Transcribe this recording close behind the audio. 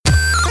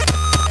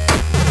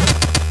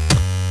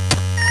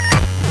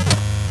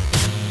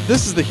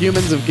This is the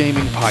Humans of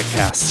Gaming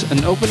podcast,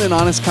 an open and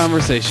honest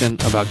conversation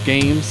about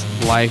games,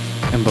 life,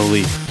 and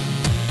belief.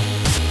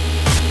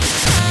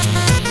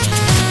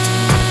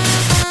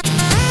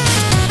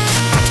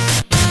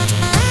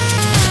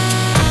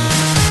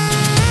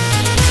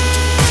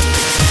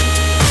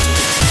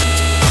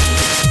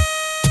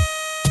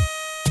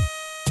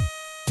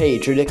 Hey,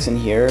 Drew Dixon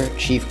here,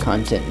 Chief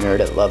Content Nerd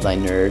at Love Thy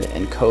Nerd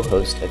and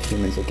co-host of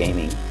Humans of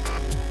Gaming.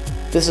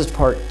 This is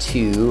part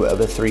 2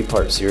 of a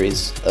 3-part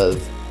series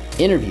of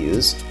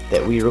interviews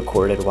that we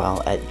recorded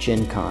while at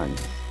Gen Con,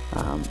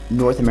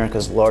 North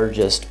America's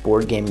largest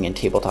board gaming and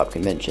tabletop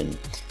convention.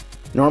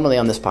 Normally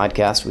on this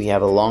podcast we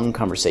have a long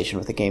conversation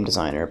with a game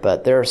designer,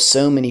 but there are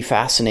so many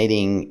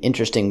fascinating,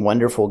 interesting,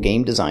 wonderful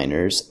game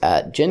designers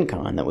at Gen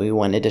Con that we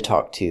wanted to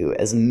talk to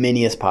as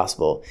many as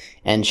possible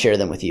and share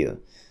them with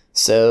you.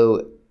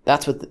 So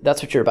that's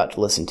what you're about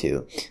to listen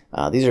to.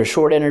 These are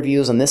short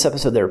interviews. On this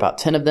episode, there are about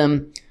 10 of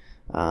them.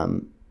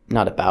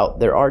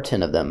 There are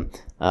 10 of them.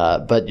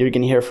 But you're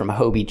going to hear from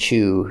Hobie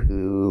Chu,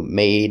 who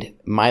made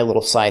My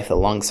Little Scythe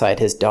alongside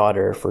his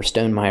daughter for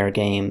Stonemaier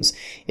Games.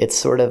 It's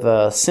sort of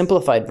a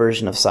simplified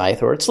version of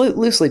Scythe, or it's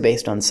loosely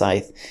based on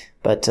Scythe.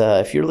 But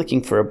if you're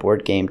looking for a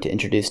board game to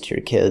introduce to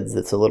your kids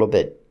that's a little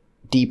bit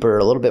deeper,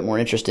 a little bit more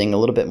interesting, a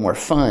little bit more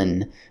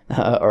fun,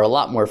 or a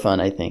lot more fun,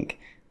 I think,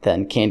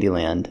 than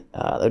Candyland,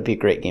 that would be a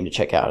great game to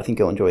check out. I think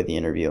you'll enjoy the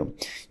interview.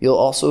 You'll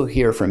also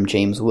hear from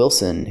James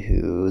Wilson,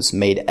 who's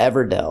made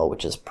Everdell,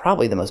 which is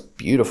probably the most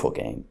beautiful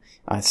game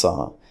I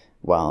saw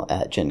while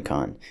at Gen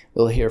Con.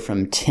 We'll hear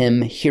from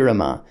Tim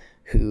Hirama,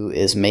 who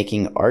is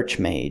making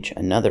Archmage,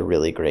 another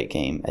really great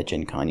game at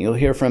Gen Con. You'll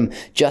hear from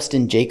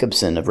Justin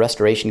Jacobson of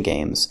Restoration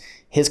Games.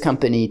 His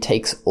company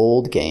takes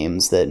old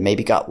games that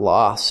maybe got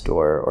lost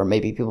or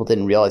maybe people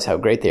didn't realize how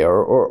great they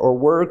are or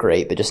were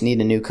great but just need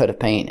a new coat of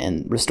paint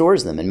and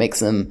restores them and makes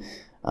them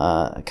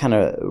kind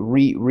of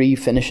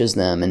refinishes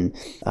them and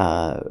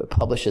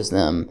publishes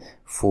them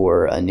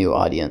for a new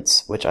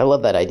audience, which I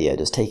love that idea,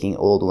 just taking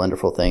old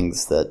wonderful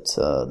things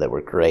that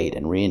were great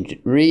and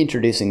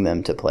reintroducing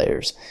them to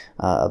players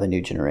of a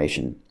new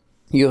generation.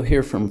 You'll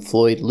hear from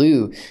Floyd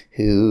Liu,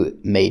 who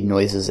made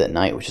Noises at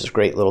Night, which is a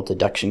great little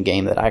deduction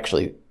game that I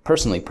actually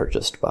personally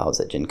purchased while I was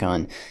at Gen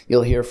Con.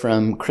 You'll hear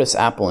from Chris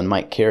Apple and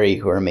Mike Carey,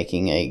 who are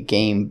making a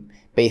game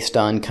based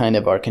on kind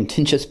of our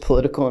contentious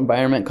political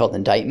environment called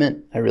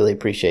Indictment. I really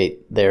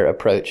appreciate their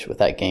approach with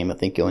that game. I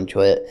think you'll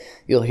enjoy it.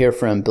 You'll hear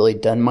from Billy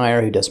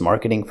Dunmeyer, who does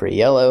marketing for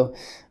Yellow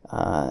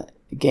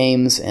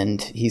Games,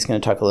 and he's going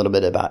to talk a little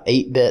bit about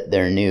 8-Bit,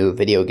 their new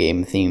video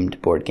game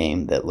themed board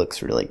game that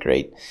looks really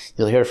great.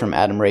 You'll hear from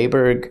Adam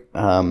Rayberg,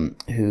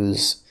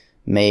 who's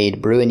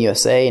made Brew in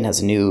USA and has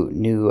a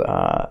new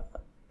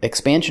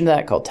expansion to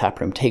that called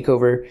Taproom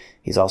Takeover.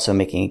 He's also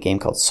making a game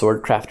called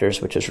Sword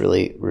Crafters, which is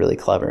really, really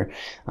clever.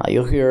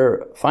 You'll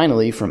hear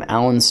finally from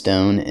Alan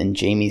Stone and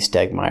Jamie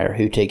Stegmaier,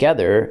 who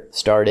together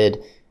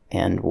started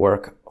and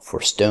work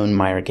for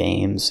Stonemaier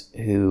Games,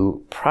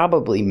 who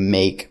probably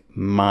make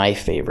my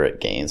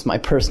favorite games, my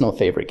personal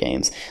favorite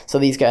games. So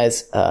these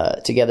guys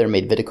together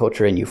made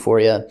Viticulture and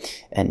Euphoria,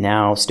 and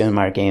now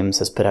Stonemaier Games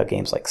has put out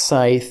games like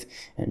Scythe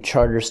and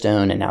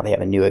Charterstone, and now they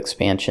have a new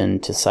expansion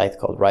to Scythe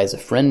called Rise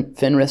of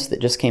Fenris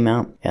that just came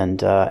out,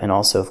 and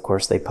also, of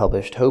course, they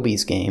published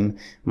Hobie's game,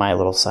 My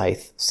Little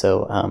Scythe.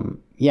 So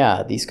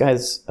these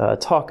guys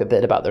talk a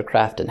bit about their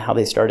craft and how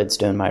they started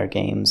Stonemaier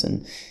Games,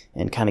 and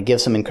kind of give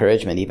some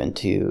encouragement even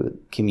to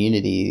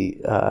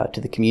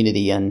the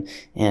community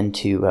and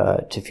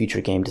to future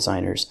game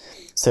designers.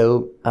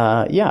 So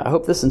I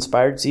hope this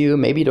inspires you.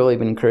 Maybe it'll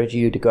even encourage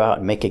you to go out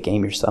and make a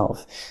game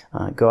yourself.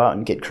 Go out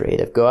and get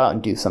creative. Go out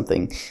and do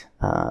something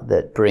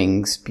that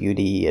brings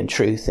beauty and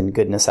truth and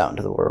goodness out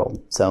into the world.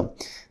 So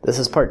this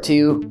is part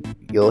 2.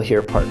 You'll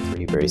hear part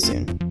 3 very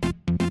soon.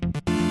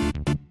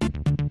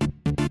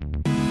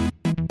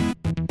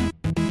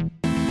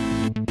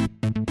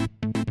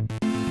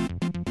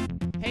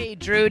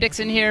 Drew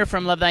Dixon here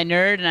from Love Thy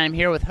Nerd, and I'm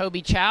here with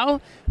Hobie Chow,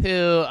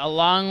 who,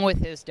 along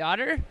with his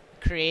daughter,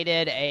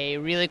 created a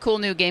really cool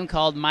new game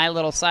called My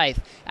Little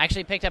Scythe. I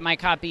actually picked up my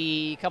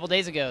copy a couple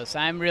days ago, so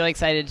I'm really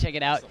excited to check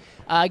it out.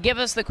 Give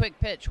us the quick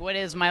pitch. What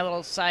is My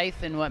Little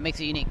Scythe, and what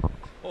makes it unique?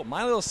 Well,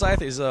 My Little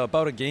Scythe is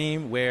about a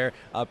game where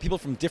people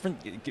from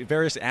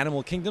various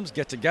animal kingdoms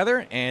get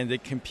together and they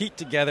compete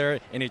together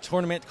in a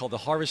tournament called the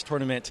Harvest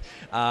Tournament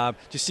to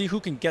see who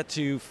can get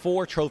to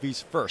 4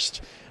 trophies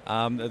first.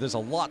 There's a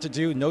lot to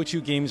do. No 2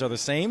 games are the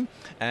same,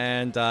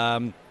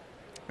 and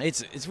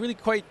it's really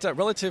quite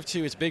relative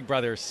to its big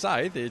brother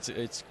Scythe.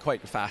 It's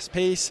quite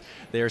fast-paced.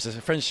 There's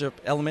a friendship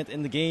element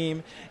in the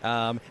game,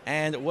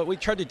 and what we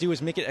tried to do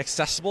is make it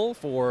accessible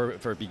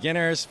for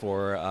beginners,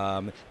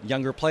 for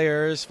younger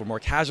players, for more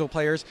casual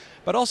players,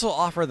 but also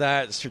offer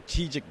that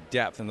strategic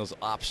depth and those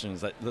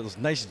options, those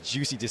nice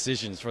juicy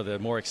decisions for the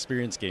more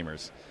experienced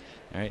gamers.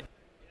 All right.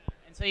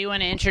 And so you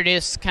want to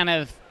introduce kind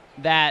of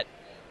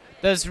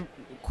those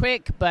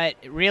quick but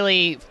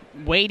really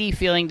weighty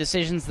feeling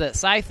decisions that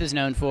Scythe is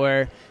known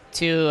for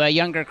to a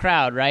younger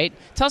crowd, right?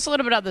 Tell us a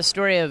little bit about the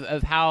story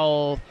of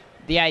how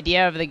the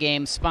idea of the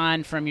game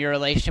spawned from your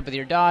relationship with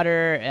your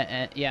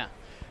daughter. Yeah.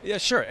 Yeah,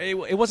 sure.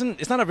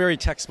 It's not a very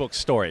textbook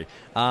story.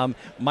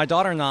 My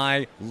daughter and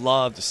I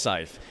loved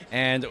Scythe,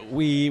 and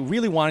we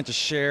really wanted to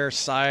share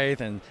Scythe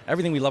and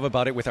everything we love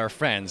about it with our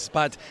friends.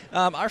 But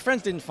our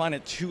friends didn't find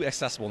it too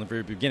accessible in the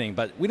very beginning,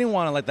 but we didn't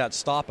want to let that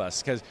stop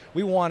us because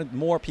we wanted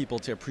more people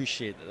to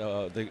appreciate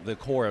the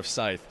core of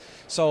Scythe.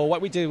 So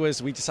what we did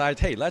was we decided,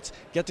 hey, let's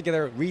get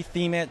together,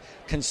 retheme it,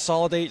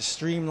 consolidate,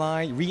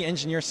 streamline,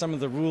 re-engineer some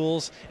of the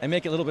rules, and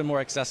make it a little bit more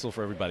accessible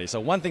for everybody. So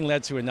one thing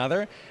led to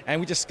another,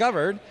 and we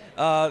discovered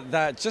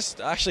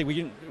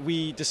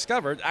we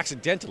discovered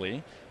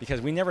accidentally, because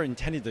we never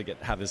intended to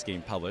have this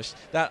game published,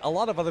 that a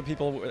lot of other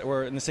people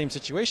were in the same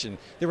situation.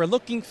 They were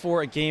looking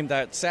for a game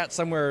that sat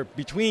somewhere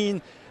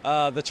between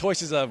the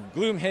choices of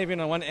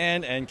Gloomhaven on one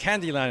end and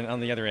Candyland on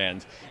the other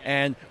end.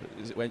 And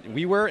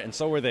we were, and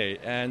so were they.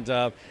 And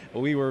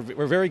we're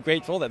very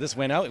grateful that this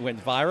went out. It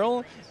went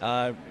viral.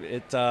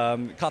 It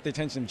caught the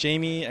attention of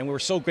Jamie, and we were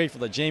so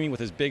grateful that Jamie, with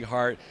his big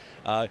heart,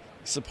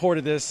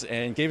 supported this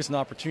and gave us an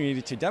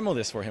opportunity to demo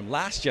this for him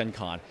last Gen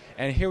Con.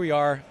 And here we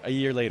are a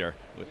year later.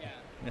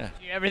 Yeah.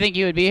 Do you ever think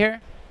you would be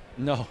here?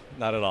 No,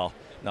 not at all.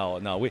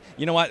 No.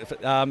 You know what?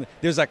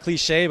 There's that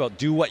cliche about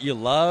do what you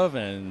love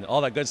and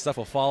all that good stuff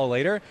will follow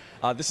later.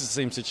 This is the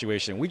same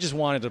situation. We just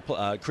wanted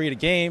to create a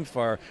game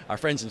for our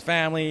friends and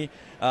family.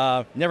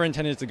 Never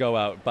intended to go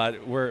out,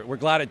 but we're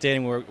glad it did,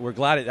 and we're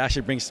glad it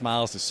actually brings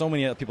smiles to so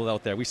many other people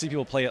out there. We see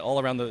people play it all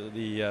around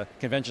the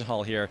convention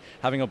hall here,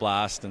 having a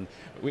blast, and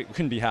we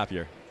couldn't be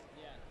happier.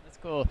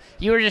 Cool.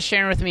 You were just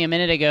sharing with me a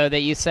minute ago that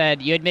you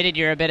said you admitted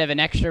you're a bit of an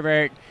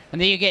extrovert and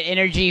that you get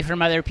energy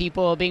from other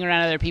people, being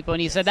around other people,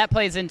 and you said that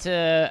plays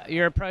into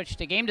your approach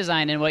to game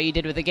design and what you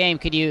did with the game.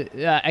 Could you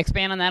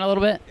expand on that a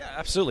little bit? Yeah,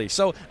 absolutely.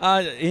 So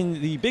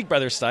in the Big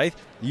Brother Scythe,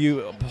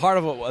 part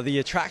of the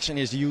attraction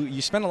is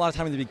you spend a lot of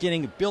time in the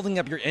beginning building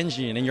up your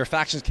engine and your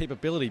faction's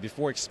capability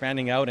before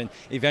expanding out and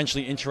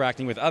eventually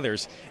interacting with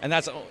others, and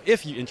that's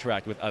if you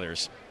interact with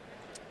others.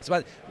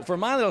 But for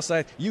My Little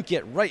Scythe, you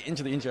get right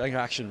into the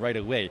interaction right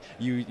away.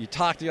 You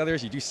talk to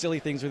others, you do silly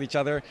things with each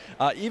other.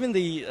 Even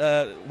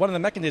one of the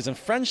mechanisms,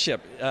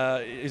 friendship,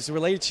 is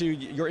related to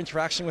your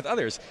interaction with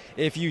others.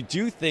 If you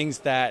do things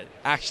that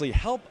actually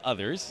help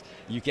others,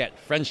 you get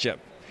friendship.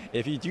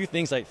 If you do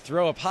things like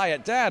throw a pie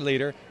at dad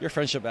later, your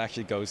friendship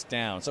actually goes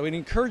down. So it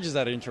encourages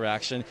that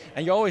interaction,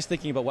 and you're always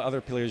thinking about what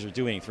other players are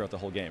doing throughout the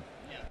whole game.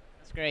 Yeah,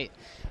 that's great.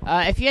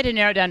 If you had to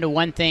narrow it down to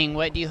one thing,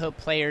 what do you hope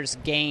players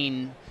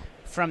gain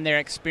from their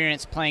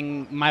experience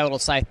playing My Little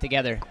Scythe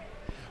together?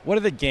 What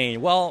do they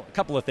gain? Well, a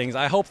couple of things.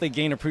 I hope they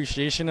gain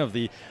appreciation of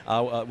the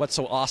what's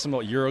so awesome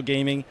about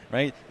Eurogaming,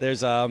 right?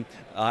 There's,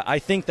 I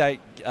think that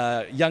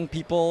young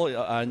people,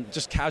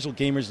 just casual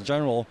gamers in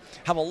general,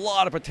 have a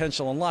lot of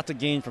potential and a lot to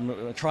gain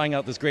from trying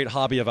out this great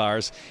hobby of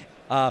ours.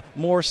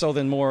 More so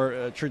than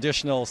more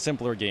traditional,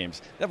 simpler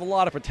games. They have a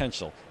lot of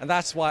potential. And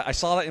that's why I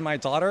saw that in my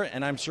daughter,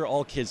 and I'm sure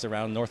all kids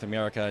around North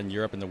America and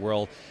Europe and the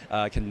world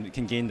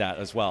can gain that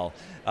as well.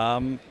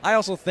 I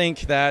also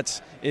think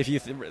that if you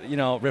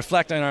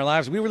reflect on our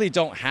lives, we really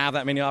don't have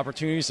that many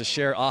opportunities to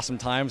share awesome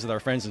times with our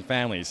friends and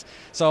families.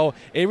 So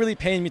it really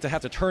pained me to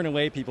have to turn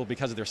away people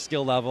because of their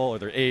skill level or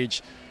their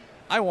age.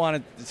 I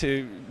wanted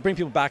to bring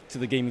people back to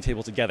the gaming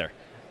table together.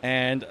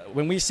 And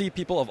when we see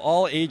people of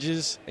all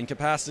ages and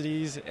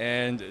capacities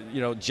and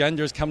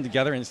genders come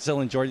together and still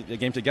enjoy the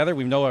game together,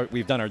 we know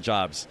we've done our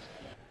jobs.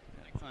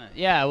 Excellent.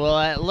 Yeah, well,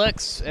 it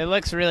looks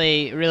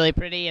really, really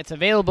pretty. It's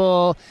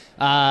available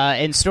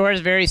in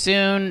stores very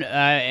soon.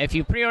 If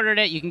you pre-ordered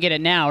it, you can get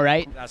it now,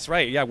 right? That's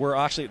right. Yeah,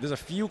 there's a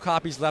few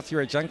copies left here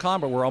at Gen Con,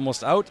 but we're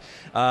almost out.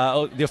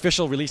 The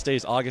official release date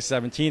is August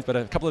 17th, but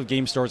a couple of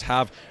game stores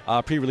have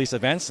pre-release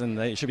events, and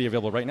they should be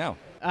available right now.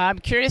 I'm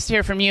curious to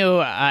hear from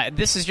you.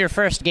 This is your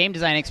first game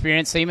design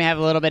experience, so you may have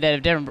a little bit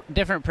of a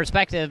different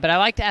perspective, but I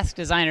like to ask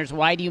designers,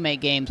 why do you make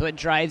games? What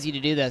drives you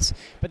to do this?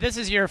 But this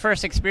is your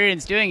first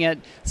experience doing it,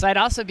 so I'd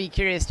also be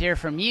curious to hear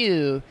from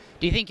you.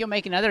 Do you think you'll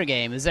make another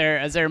game? Is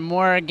there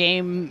more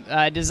game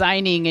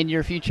designing in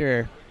your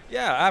future?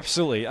 Yeah,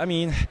 absolutely. I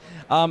mean,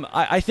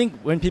 I think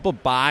when people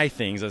buy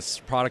things as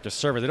product or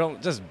service, they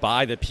don't just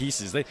buy the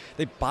pieces.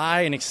 They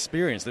buy an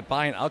experience. They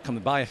buy an outcome.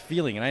 They buy a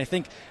feeling. And I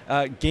think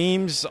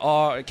games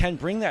can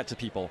bring that to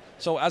people.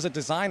 So as a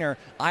designer,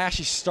 I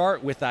actually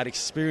start with that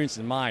experience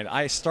in mind.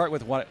 I start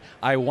with how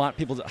I want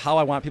people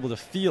to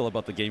feel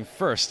about the game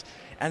first,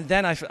 and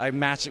then I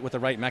match it with the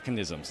right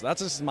mechanisms.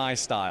 That's just my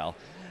style,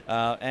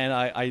 and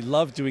I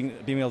love being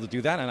able to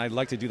do that, and I'd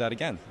like to do that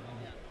again.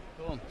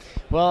 Cool.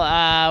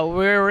 Well,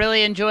 we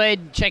really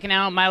enjoyed checking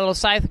out My Little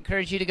Scythe.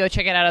 Encourage you to go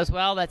check it out as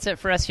well. That's it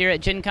for us here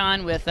at Gen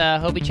Con with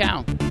Hobie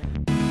Chow.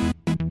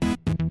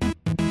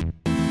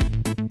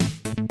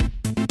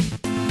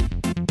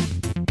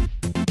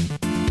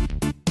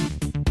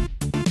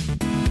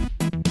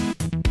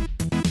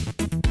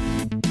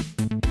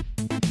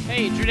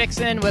 Hey, Drew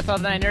Dixon with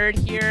Love Thy Nerd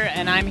here,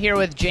 and I'm here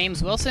with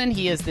James Wilson.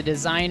 He is the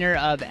designer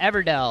of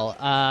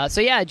Everdell.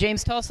 So yeah,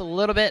 James, tell us a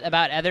little bit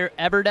about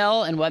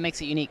Everdell and what makes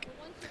it unique.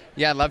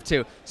 Yeah, I'd love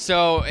to.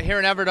 So here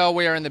in Everdell,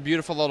 we are in the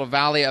beautiful little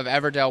valley of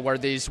Everdell where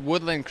these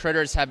woodland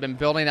critters have been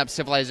building up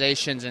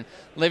civilizations and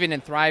living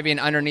and thriving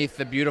underneath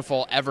the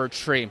beautiful Ever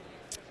tree.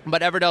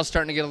 But Everdell's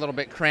starting to get a little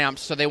bit cramped,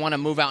 so they want to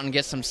move out and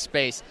get some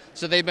space.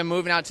 So they've been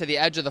moving out to the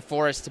edge of the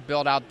forest to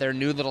build out their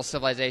new little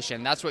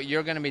civilization. That's what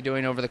you're going to be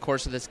doing over the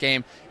course of this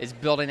game, is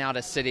building out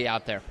a city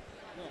out there.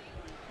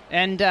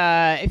 And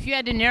if you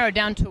had to narrow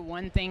down to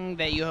one thing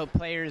that you hope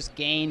players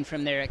gain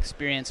from their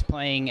experience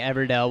playing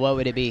Everdell, what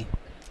would it be?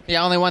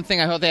 Yeah, only one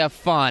thing. I hope they have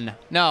fun.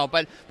 No,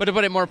 but to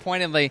put it more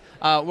pointedly,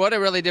 what I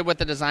really did with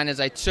the design is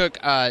I took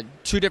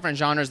 2 different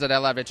genres that I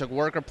loved. I took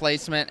worker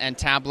placement and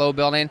tableau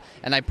building,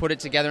 and I put it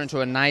together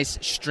into a nice,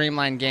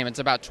 streamlined game. It's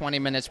about 20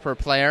 minutes per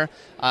player.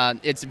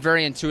 It's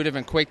very intuitive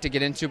and quick to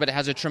get into, but it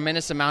has a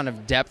tremendous amount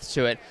of depth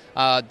to it.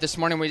 This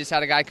morning we just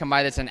had a guy come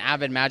by that's an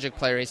avid Magic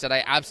player. He said,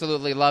 I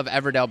absolutely love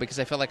Everdell because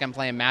I feel like I'm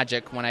playing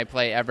Magic when I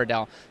play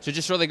Everdell. So it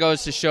just really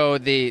goes to show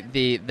the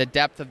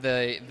depth of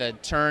the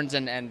turns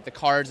and the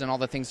cards and all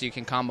the things you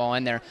can combo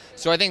in there.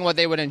 So I think what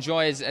they would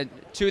enjoy is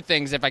 2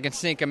 things, if I can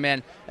sneak them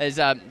in, is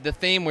the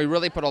theme. We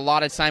really put a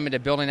lot of time into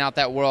building out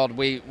that world.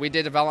 We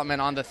did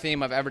development on the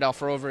theme of Everdell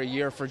for over a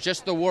year for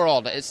just the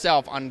world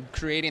itself, on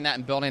creating that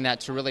and building that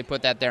to really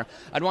put that there.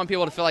 I'd want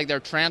people to feel like they're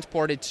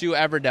transported to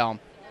Everdell,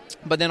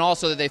 but then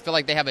also that they feel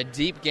like they have a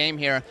deep game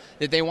here,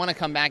 that they want to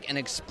come back and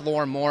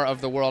explore more of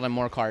the world and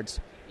more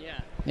cards.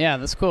 Yeah,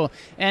 that's cool.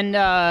 And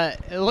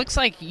it looks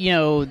like,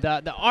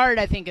 the art,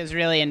 I think, is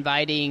really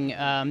inviting.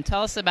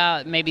 Tell us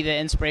about maybe the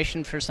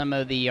inspiration for some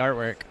of the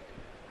artwork.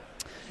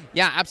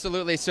 Yeah,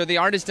 absolutely. So the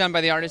art is done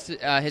by the artist.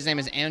 His name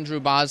is Andrew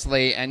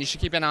Bosley, and you should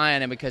keep an eye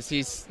on him because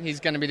he's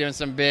going to be doing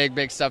some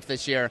big stuff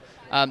this year.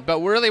 But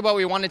really what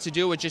we wanted to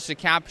do was just to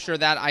capture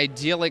that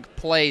idyllic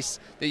place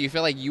that you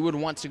feel like you would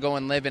want to go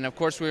and live in. Of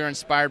course, we were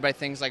inspired by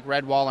things like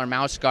Redwall or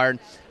Mouse Guard,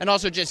 and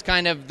also just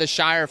kind of the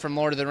Shire from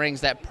Lord of the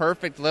Rings, that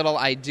perfect little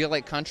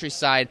idyllic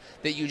countryside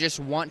that you just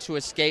want to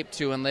escape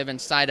to and live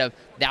inside of.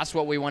 That's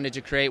what we wanted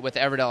to create with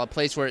Everdell, a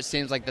place where it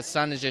seems like the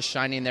sun is just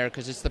shining there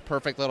because it's the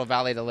perfect little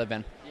valley to live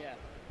in.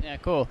 Yeah,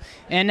 cool.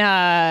 And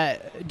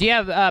do you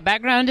have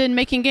background in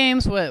making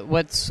games?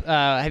 Is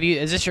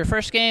this your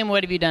first game?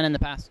 What have you done in the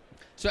past?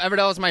 So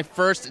Everdell is my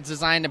first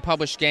designed and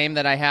published game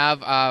that I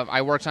have.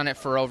 I worked on it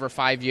for over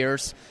 5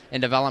 years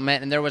in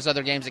development, and there was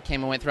other games that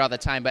came and went throughout the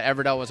time, but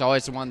Everdell was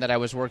always the one that I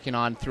was working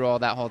on through all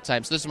that whole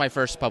time. So this is my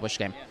first published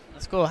game. Yeah,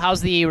 that's cool. How's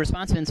the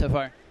response been so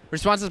far?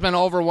 Response has been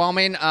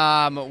overwhelming.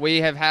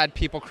 We have had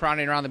people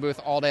crowding around the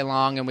booth all day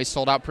long, and we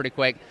sold out pretty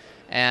quick,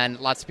 and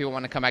lots of people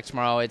want to come back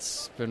tomorrow.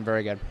 It's been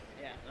very good.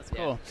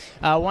 Cool.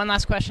 One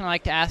last question I'd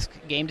like to ask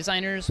game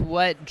designers.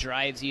 What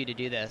drives you to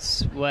do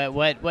this?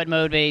 What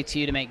motivates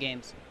you to make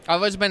games? I've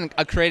always been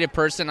a creative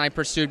person. I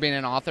pursued being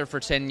an author for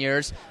 10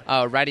 years,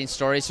 writing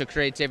stories, so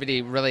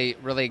creativity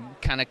really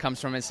kind of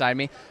comes from inside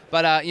me.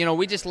 But,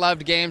 we just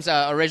loved games.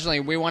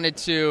 Originally, we wanted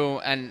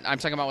to, and I'm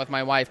talking about with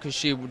my wife because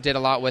she did a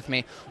lot with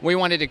me, we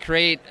wanted to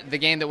create the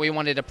game that we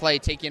wanted to play,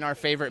 taking our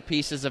favorite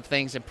pieces of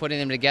things and putting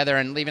them together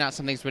and leaving out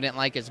some things we didn't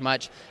like as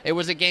much. It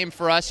was a game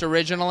for us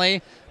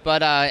originally,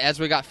 but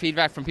as we got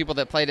feedback from people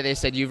that played it, they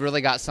said, you've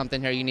really got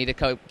something here. You need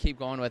to keep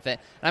going with it.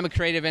 And I'm a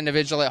creative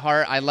individual at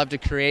heart. I love to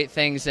create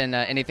things and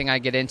anything I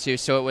get into,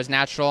 so it was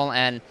natural,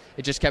 and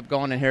it just kept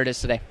going, and here it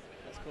is today.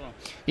 That's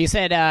cool. You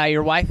said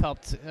your wife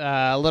helped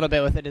a little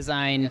bit with the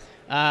design.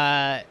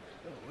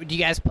 Do you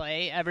guys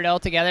play Everdell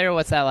together?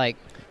 What's that like?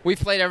 We've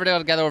played Everdell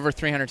together over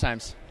 300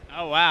 times.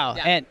 Oh, wow.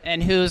 Yeah.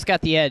 And who's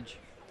got the edge?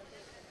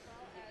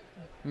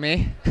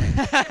 Me?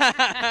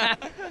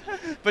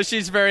 But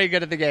she's very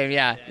good at the game,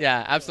 yeah,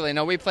 absolutely.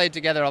 No, we played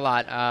together a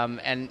lot,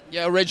 and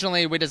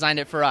originally we designed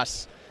it for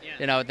us,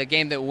 the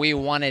game that we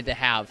wanted to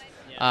have.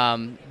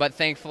 But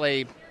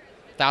thankfully,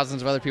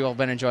 thousands of other people have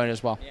been enjoying it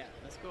as well. Yeah,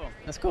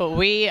 that's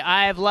cool.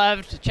 I've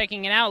loved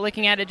checking it out,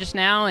 looking at it just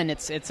now, and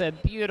it's a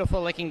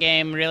beautiful looking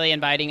game, really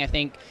inviting, I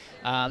think.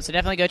 So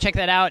definitely go check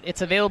that out.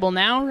 It's available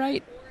now,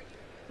 right?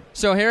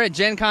 So here at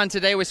Gen Con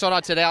today, we sold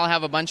out today. I'll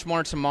have a bunch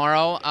more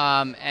tomorrow.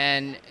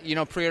 And,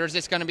 pre-orders,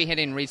 it's going to be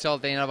hitting retail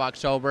at the end of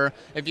October.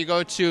 If you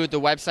go to the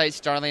website,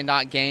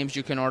 starling.games,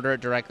 you can order it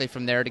directly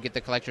from there to get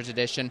the collector's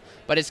edition.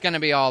 But it's going to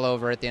be all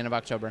over at the end of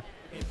October.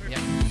 Yeah.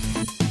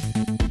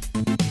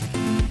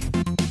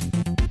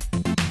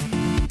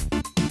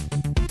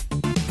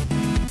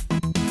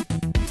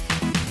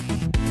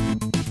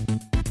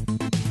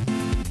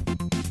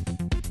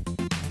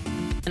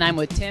 And I'm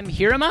with Tim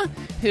Hirama,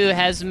 who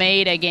has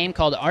made a game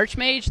called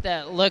Archmage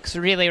that looks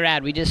really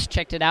rad. We just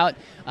checked it out.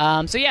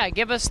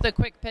 Give us the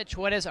quick pitch.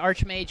 What is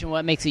Archmage and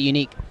what makes it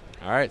unique?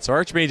 All right, so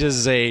Archmage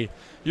is a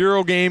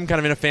Euro game kind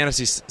of in a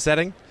fantasy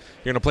setting.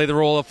 You're going to play the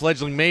role of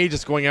fledgling mage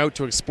that's going out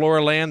to explore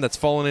a land that's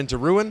fallen into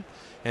ruin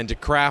and to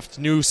craft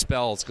new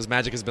spells because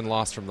magic has been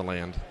lost from the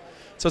land.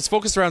 So it's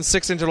focused around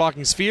 6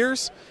 interlocking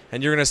spheres,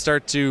 and you're going to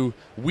start to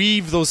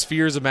weave those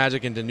spheres of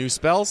magic into new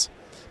spells.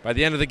 By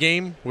the end of the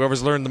game,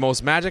 whoever's learned the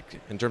most magic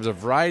in terms of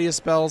variety of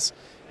spells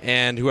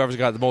and whoever's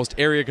got the most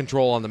area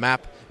control on the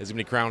map is going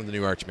to be crowned the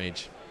new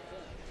Archmage.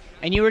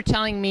 And you were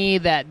telling me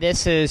that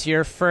this is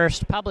your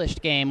first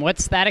published game.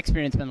 What's that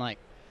experience been like?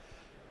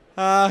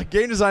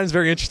 Game design is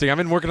very interesting. I've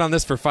been working on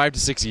this for 5 to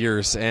 6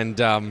 years, and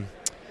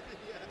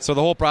so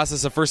the whole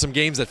process of first some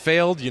games that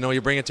failed,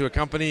 you bring it to a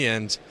company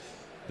and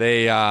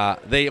they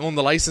own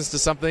the license to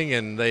something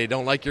and they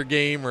don't like your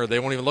game or they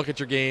won't even look at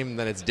your game,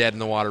 then it's dead in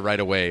the water right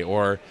away.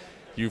 Or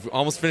you've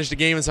almost finished a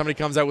game and somebody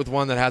comes out with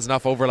one that has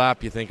enough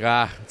overlap, you think,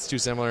 it's too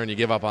similar, and you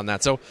give up on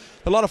that. So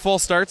a lot of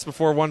false starts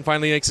before one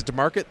finally makes it to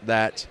market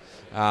that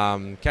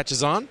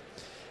catches on.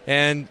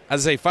 And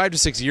as I say, 5 to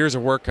 6 years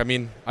of work. I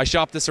mean, I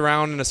shopped this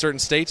around in a certain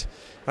state.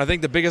 I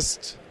think the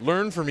biggest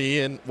learn for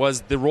me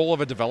was the role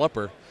of a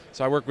developer.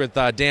 So I worked with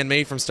Dan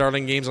May from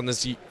Starling Games on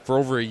this for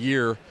over a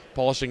year,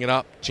 polishing it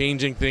up,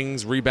 changing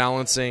things,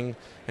 rebalancing,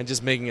 and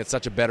just making it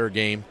such a better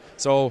game.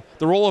 So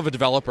the role of a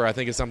developer, I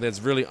think, is something that's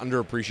really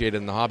underappreciated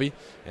in the hobby,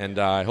 and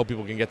I hope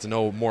people can get to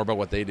know more about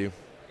what they do.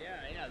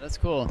 Yeah, that's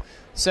cool.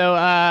 So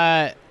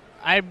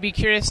I'd be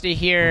curious to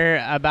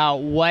hear about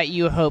what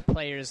you hope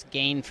players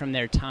gain from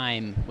their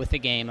time with the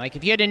game. Like,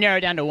 if you had to narrow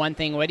it down to one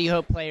thing, what do you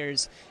hope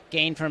players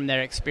gain from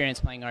their experience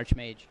playing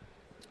Archmage?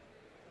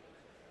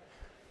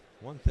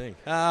 One thing.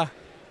 I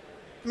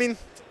mean,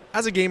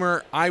 as a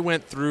gamer, I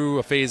went through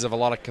a phase of a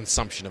lot of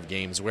consumption of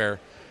games where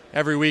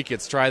every week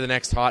it's try the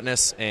next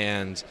hotness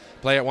and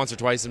play it once or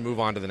twice and move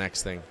on to the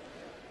next thing.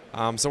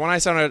 So when I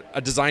saw a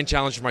design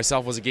challenge for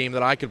myself was a game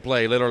that I could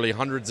play literally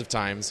hundreds of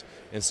times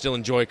and still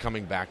enjoy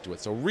coming back to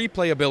it. So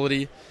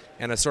replayability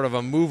and a sort of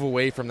a move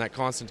away from that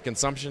constant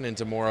consumption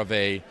into more of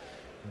a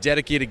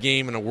dedicated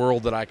game in a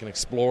world that I can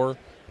explore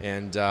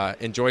and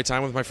enjoy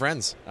time with my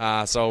friends.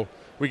 So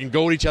we can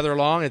goad each other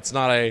along. It's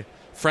not a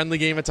friendly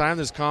game at time.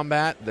 There's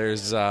combat.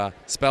 There's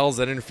spells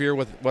that interfere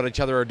with what each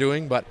other are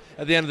doing. But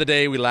at the end of the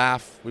day, we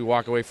laugh, we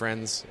walk away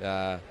friends,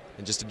 and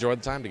just enjoy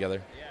the time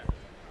together.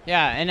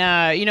 Yeah,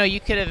 and you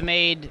could have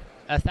made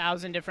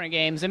 1,000 different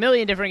games,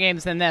 1,000,000 different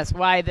games than this.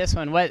 Why this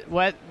one?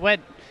 What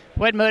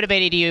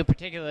motivated you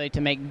particularly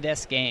to make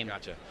this game?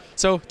 Gotcha.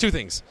 So 2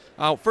 things.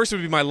 First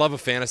would be my love of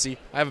fantasy.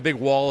 I have a big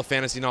wall of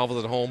fantasy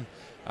novels at home.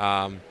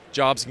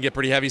 Jobs can get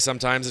pretty heavy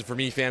sometimes, and for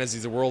me, fantasy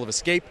is a world of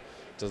escape,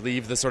 to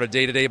leave the sort of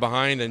day-to-day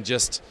behind and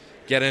just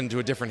get into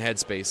a different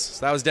headspace.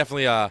 So that was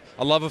definitely a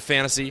love of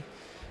fantasy.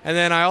 And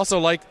then I also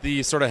like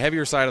the sort of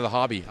heavier side of the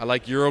hobby. I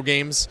like Euro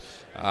games,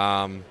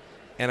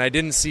 and I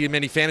didn't see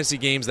many fantasy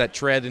games that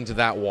tread into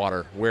that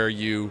water, where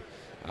you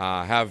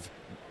have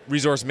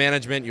resource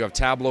management, you have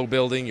tableau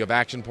building, you have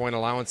action point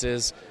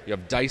allowances, you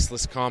have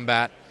diceless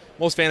combat.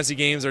 Most fantasy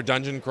games are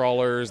dungeon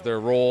crawlers, they're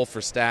roll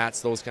for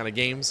stats, those kind of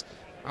games.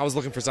 I was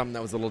looking for something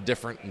that was a little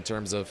different in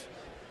terms of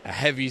a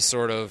heavy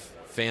sort of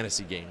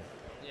fantasy game.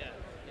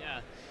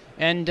 Yeah.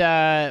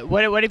 And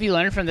what have you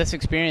learned from this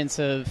experience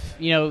of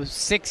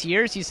 6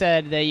 years? You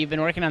said that you've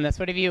been working on this.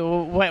 What have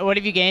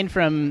you gained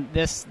from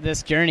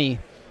this journey?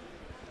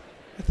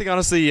 I think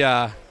honestly,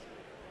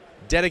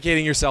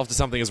 dedicating yourself to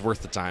something is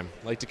worth the time.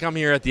 Like, to come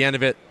here at the end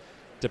of it,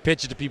 to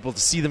pitch it to people, to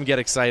see them get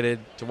excited,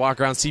 to walk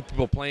around, see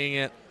people playing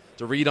it,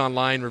 to read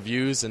online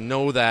reviews, and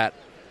know that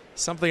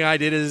something I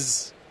did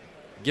is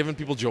giving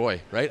people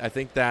joy. Right? I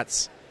think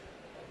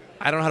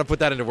I don't know how to put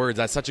that into words.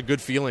 That's such a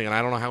good feeling, and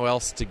I don't know how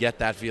else to get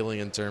that feeling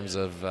in terms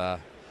of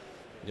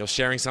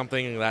sharing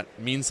something that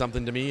means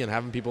something to me and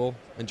having people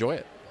enjoy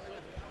it.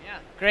 Yeah,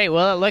 great.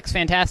 Well, it looks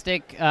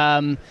fantastic,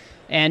 and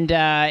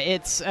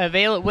it's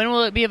available. When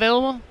will it be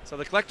available? So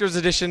the collector's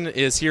edition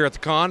is here at the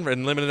con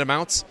in limited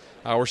amounts.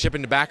 We're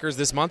shipping to backers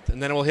this month,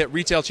 and then it will hit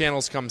retail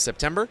channels come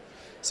September.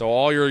 So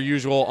all your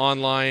usual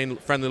online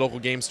friendly local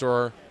game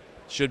store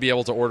should be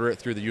able to order it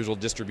through the usual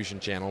distribution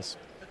channels.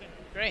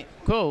 Great.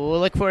 Cool. We'll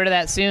look forward to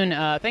that soon.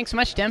 Thanks so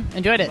much, Tim.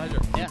 Enjoyed it. Pleasure.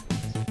 Yeah.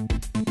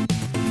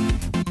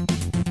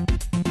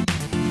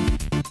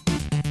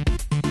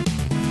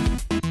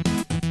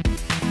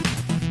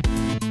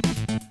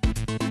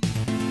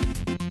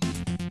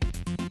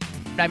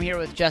 I'm here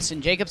with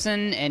Justin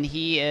Jacobson, and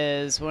he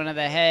is one of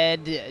the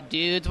head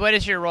dudes. What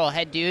is your role?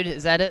 Head dude?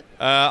 Is that it?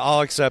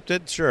 I'll accept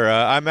it. Sure.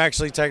 I'm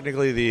actually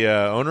technically the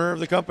owner of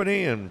the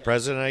company and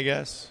president, I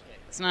guess.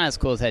 It's not as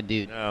cool as head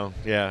dude. No.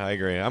 Yeah, I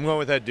agree. I'm going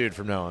with head dude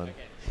from now on. Okay.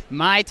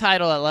 My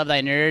title at Love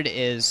Thy Nerd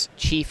is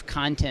Chief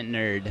Content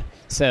Nerd.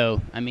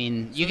 So, I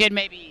mean, you could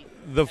maybe...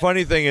 The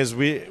funny thing is,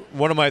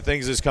 one of my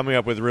things is coming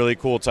up with really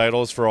cool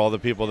titles for all the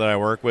people that I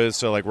work with.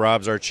 So, like,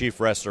 Rob's our Chief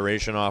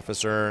Restoration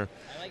Officer,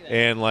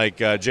 and like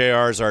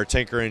JR's our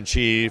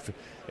Tinker-in-Chief,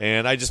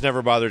 and I just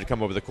never bothered to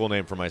come up with a cool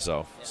name for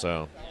myself.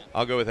 So,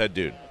 I'll go with head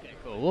dude. Okay,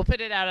 cool. We'll put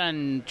it out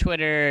on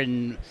Twitter,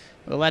 and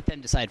we'll let them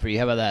decide for you.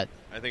 How about that?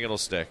 I think it'll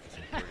stick.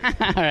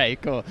 All right,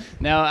 cool.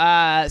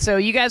 Now, so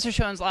you guys are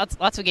showing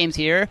lots of games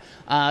here.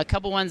 A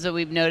couple ones that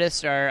we've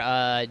noticed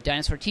are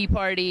Dinosaur Tea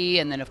Party,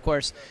 and then, of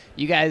course,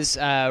 you guys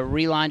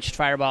relaunched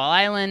Fireball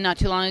Island not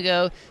too long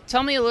ago.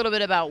 Tell me a little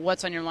bit about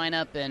what's on your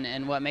lineup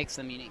and what makes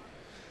them unique.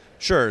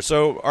 Sure.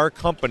 So our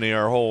company,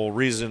 our whole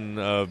reason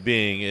of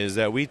being is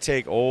that we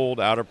take old,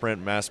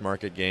 out-of-print,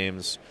 mass-market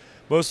games,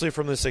 mostly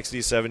from the 60s,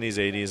 70s,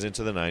 80s,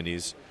 into the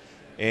 90s,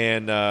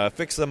 and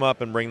fix them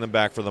up and bring them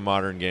back for the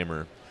modern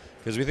gamer.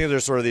 Because we think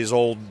there's sort of these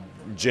old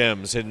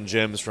gems, hidden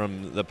gems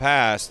from the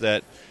past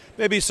that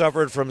maybe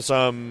suffered from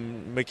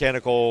some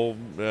mechanical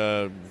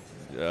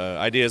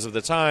ideas of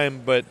the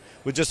time, but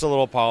with just a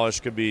little polish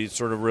could be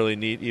sort of really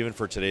neat even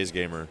for today's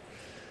gamer.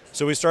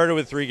 So we started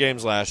with 3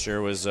 games last year.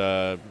 It was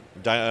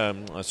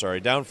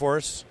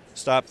Downforce,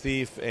 Stop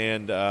Thief,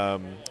 and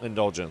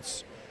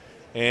Indulgence.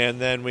 And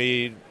then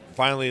we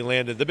finally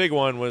landed. The big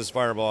one was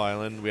Fireball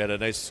Island. We had a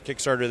nice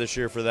Kickstarter this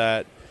year for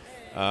that.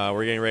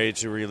 We're getting ready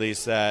to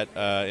release that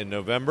in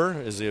November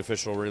is the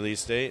official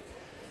release date.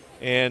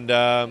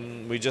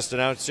 And we just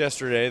announced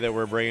yesterday that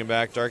we're bringing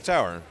back Dark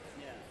Tower.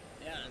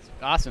 Yeah, that's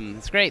awesome.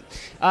 That's great.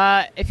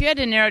 If you had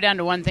to narrow down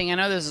to one thing, I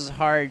know this is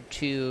hard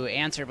to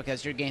answer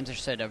because your games are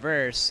so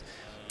diverse.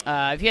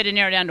 If you had to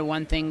narrow down to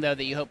one thing, though,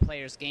 that you hope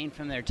players gain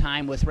from their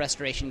time with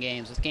Restoration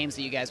Games, with games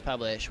that you guys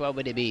publish, what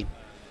would it be?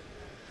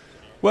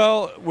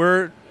 Well,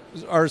 one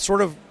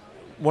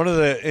of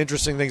the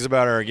interesting things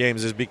about our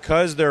games is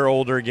because they're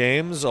older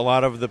games, a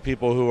lot of the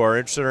people who are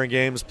interested in our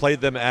games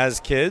played them as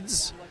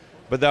kids,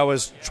 but that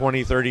was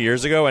 20, 30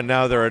 years ago, and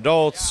now they're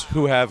adults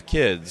who have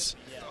kids.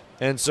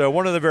 And so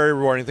one of the very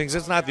rewarding things,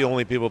 it's not the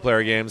only people who play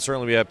our games.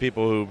 Certainly we have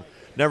people who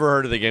never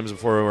heard of the games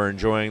before who are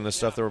enjoying the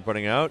stuff that we're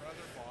putting out.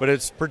 But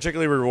it's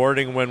particularly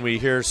rewarding when we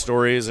hear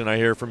stories and I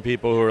hear from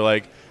people who are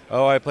like,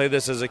 oh, I played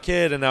this as a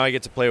kid and now I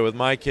get to play it with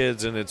my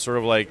kids, and it's sort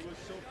of like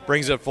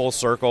brings it full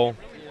circle.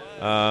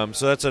 So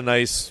that's a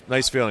nice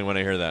feeling when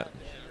I hear that.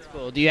 That's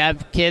cool. Do you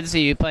have kids who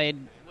you played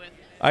with?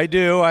 I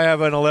do. I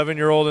have an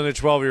 11-year-old and a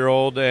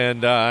 12-year-old,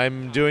 and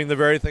I'm doing the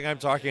very thing I'm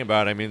talking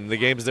about. I mean, the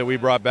games that we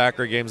brought back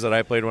are games that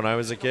I played when I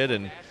was a kid,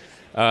 and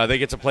they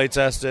get to play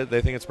test it.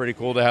 They think it's pretty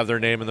cool to have their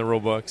name in the rule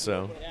book.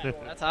 So yeah,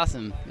 that's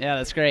awesome. Yeah,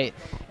 that's great.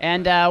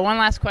 And one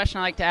last question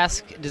I like to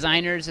ask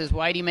designers is,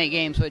 why do you make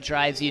games? What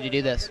drives you to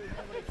do this?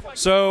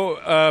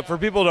 So for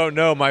people who don't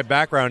know, my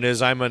background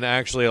is I'm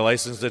actually a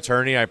licensed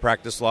attorney. I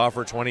practiced law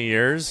for 20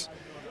 years,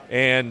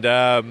 and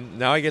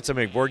now I get to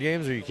make board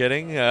games. Are you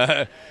kidding?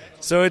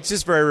 So it's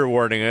just very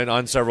rewarding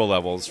on several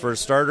levels. For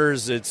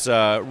starters, it's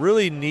a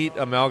really neat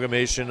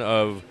amalgamation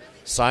of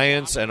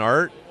science and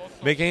art,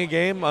 making a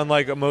game,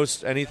 unlike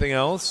most anything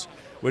else,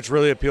 which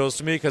really appeals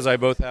to me because I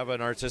both have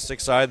an artistic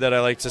side that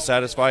I like to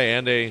satisfy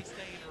and a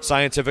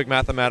scientific,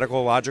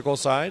 mathematical, logical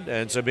side.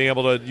 And so being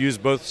able to use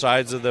both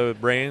sides of the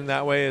brain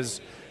that way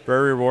is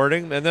very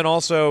rewarding. And then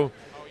also,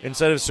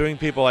 instead of suing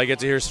people, I get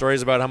to hear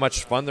stories about how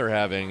much fun they're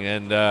having,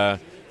 and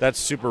that's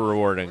super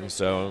rewarding.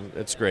 So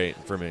it's great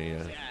for me.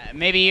 Yeah.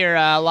 Maybe your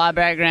law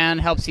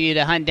background helps you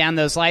to hunt down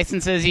those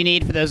licenses you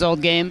need for those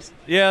old games?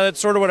 Yeah,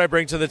 that's sort of what I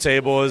bring to the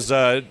table is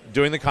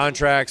doing the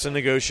contracts and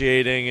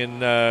negotiating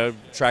and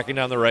tracking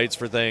down the rights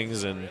for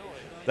things. And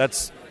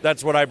that's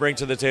what I bring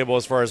to the table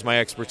as far as my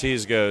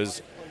expertise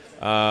goes.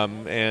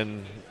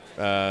 And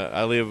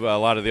I leave a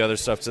lot of the other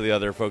stuff to the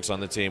other folks on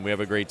the team. We have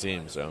a great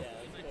team. So.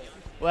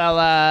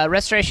 Well,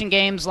 Restoration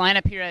Games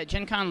lineup here at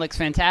Gen Con looks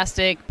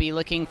fantastic. Be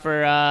looking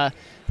for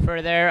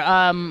there.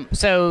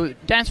 So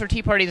Dinosaur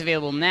Tea Party is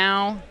available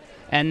now,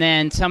 and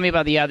then tell me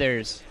about the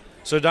others.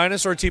 So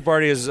Dinosaur Tea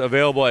Party is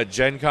available at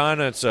Gen Con.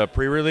 It's a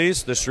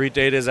pre-release. The street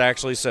date is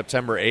actually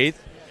September 8th.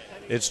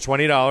 It's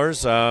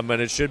 $20,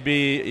 and it should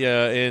be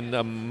in,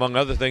 among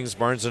other things,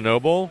 Barnes &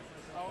 Noble,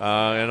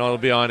 and it'll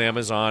be on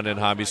Amazon and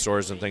hobby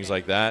stores and things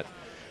like that.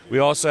 We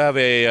also have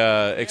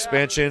a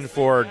expansion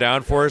for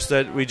Downforce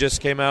that we just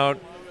came out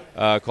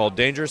called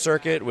Danger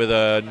Circuit with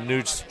a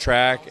new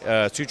track,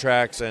 2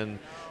 tracks, and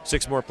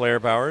 6 more player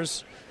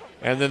powers.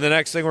 And then the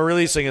next thing we're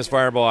releasing is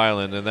Fireball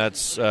Island, and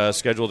that's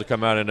scheduled to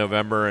come out in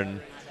November,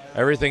 and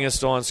everything is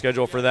still on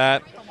schedule for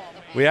that.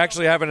 We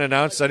actually haven't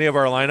announced any of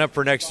our lineup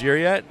for next year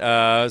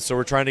yet, so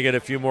we're trying to get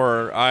a few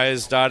more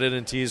I's dotted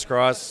and T's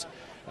crossed,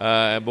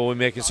 but we'll be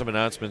making some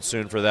announcements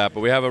soon for that. But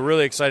we have a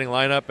really exciting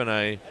lineup, and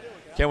I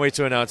can't wait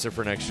to announce it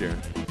for next year.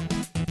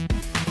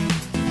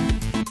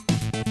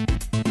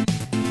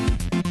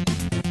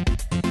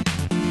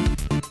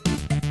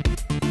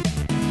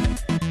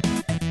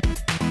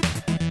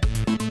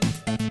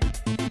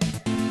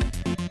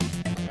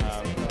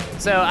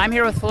 So I'm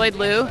here with Floyd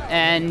Liu,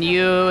 and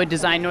you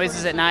design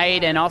Noises at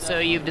Night, and also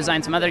you've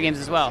designed some other games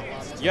as well.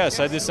 Yes,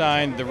 I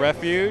designed The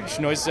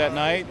Refuge, Noises at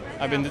Night.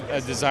 I've been a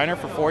designer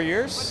for 4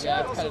 years.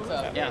 Yeah, it's kind of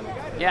tough.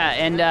 Yeah,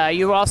 and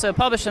you also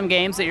published some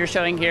games that you're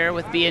showing here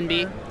with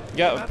B&B.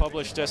 Yeah, I've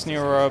published Destiny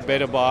Aurora,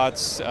 Beta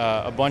Bots,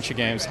 a bunch of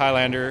games,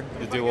 Highlander,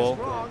 The Duel.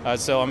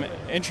 So I'm in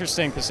an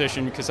interesting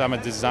position because I'm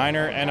a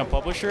designer and a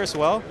publisher as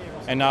well,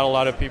 and not a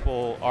lot of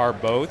people are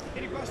both.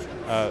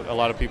 A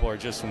lot of people are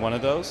just one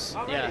of those.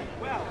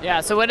 Yeah.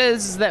 So what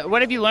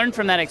have you learned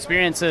from that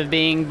experience of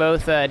being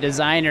both a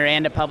designer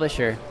and a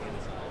publisher?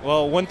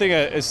 Well, one thing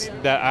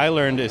that I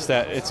learned is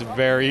that it's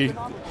very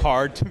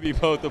hard to be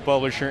both a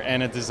publisher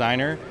and a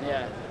designer.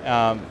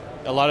 Yeah.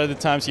 A lot of the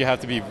times you have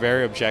to be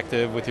very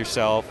objective with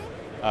yourself.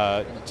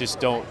 Just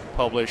don't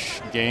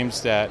publish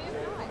games that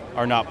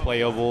are not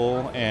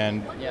playable,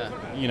 and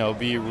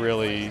be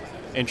really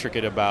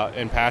intricate about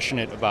and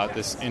passionate about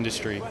this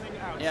industry.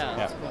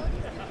 Yeah. Cool.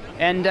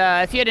 And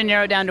if you had to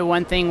narrow down to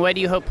one thing, what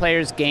do you hope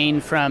players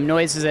gain from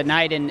Noises at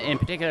Night in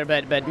particular,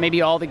 but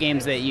maybe all the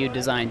games that you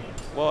design?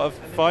 Well, a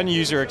fun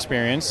user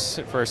experience,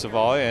 first of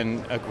all,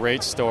 and a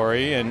great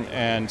story, and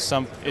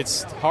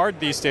it's hard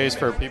these days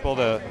for people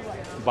to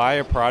buy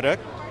a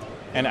product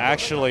and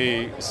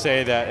actually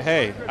say that,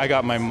 hey, I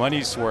got my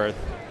money's worth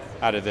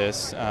out of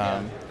this.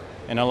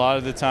 And a lot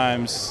of the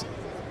times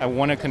I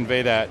want to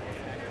convey that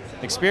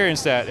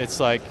experience, that it's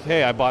like,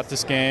 hey, I bought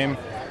this game,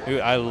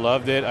 I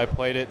loved it, I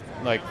played it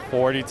like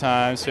 40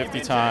 times,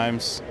 50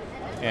 times,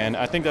 and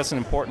I think that's an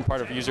important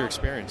part of user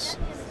experience.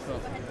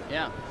 Cool.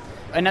 Yeah.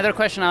 Another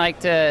question I like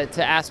to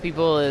ask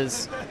people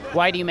is,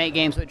 why do you make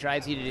games? What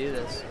drives you to do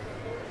this?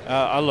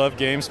 I love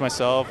games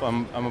myself.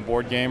 I'm a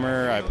board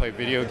gamer. I play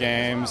video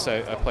games.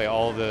 I play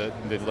all the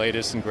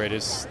latest and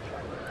greatest.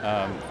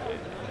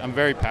 I'm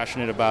very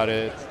passionate about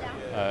it.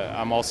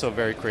 I'm also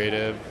very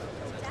creative.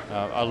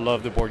 I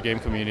love the board game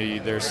community.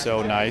 They're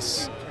so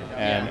nice,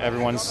 and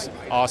everyone's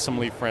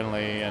awesomely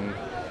friendly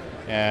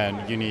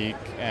and unique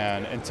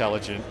and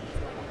intelligent.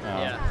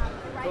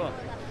 Cool.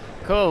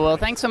 Cool. Well,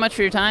 thanks so much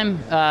for your time.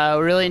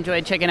 Really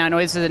enjoyed checking out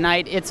Noises at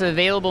Night. It's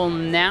available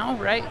now,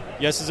 right?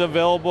 Yes, it's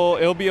available.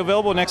 It'll be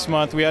available next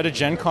month. We had a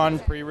Gen Con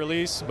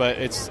pre-release, but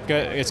it's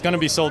going to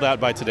be sold out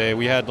by today.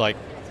 We had like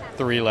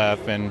 3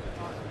 left, and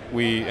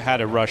we had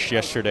a rush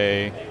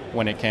yesterday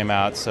when it came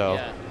out. So.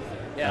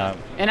 Yeah.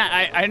 And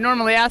I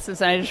normally ask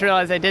this, and I just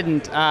realized I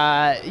didn't.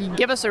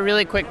 Give us a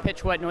really quick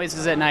pitch what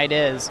Noises at Night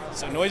is.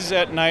 So Noises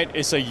at Night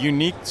is a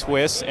unique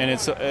twist, and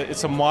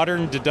it's a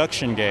modern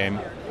deduction game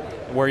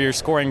where you're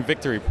scoring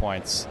victory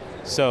points.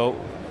 So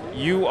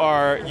you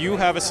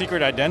have a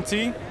secret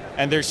identity,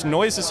 and there's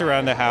noises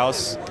around the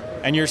house,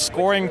 and you're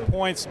scoring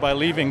points by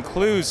leaving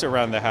clues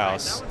around the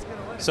house.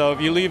 So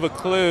if you leave a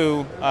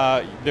clue,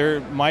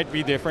 there might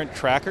be different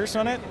trackers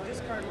on it.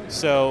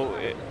 So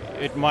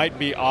it might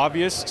be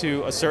obvious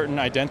to a certain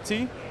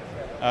identity.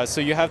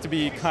 So you have to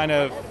be kind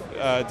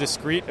of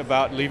discreet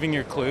about leaving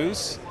your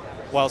clues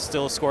while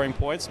still scoring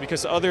points,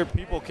 because other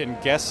people can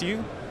guess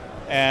you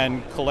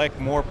and collect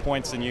more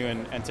points than you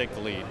and take the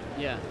lead.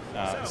 Yeah.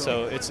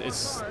 So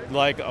it's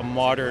like a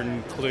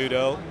modern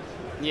Cluedo.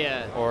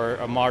 Yeah. Or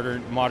a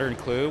modern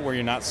Clue, where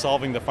you're not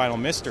solving the final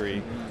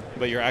mystery,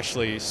 but you're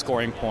actually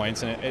scoring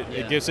points, and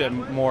it gives it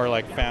more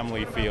like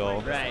family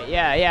feel. Right.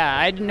 Yeah.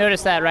 I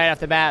noticed that right off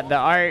the bat. The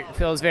art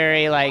feels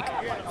very like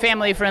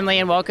family friendly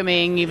and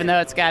welcoming, even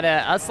though it's got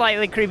a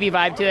slightly creepy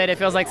vibe to it. It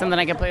feels like something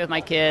I can play with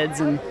my kids,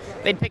 and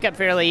they'd pick up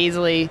fairly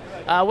easily.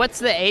 What's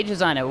the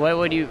ages on it? What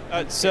would you?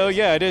 So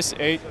yeah, it is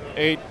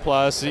 8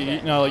 plus.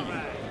 You know,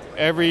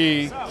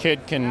 every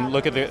kid can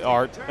look at the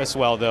art as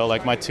well, though.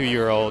 Like my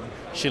 2-year-old,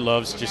 she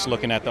loves just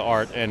looking at the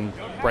art and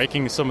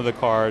breaking some of the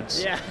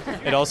cards. Yeah.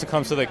 It also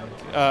comes with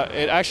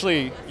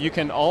you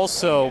can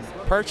also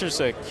purchase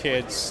a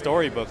kid's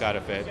storybook out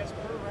of it,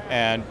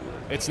 and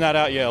it's not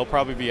out yet. It'll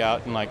probably be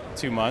out in like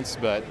 2 months,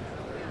 but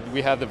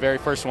we have the very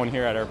first one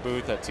here at our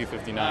booth at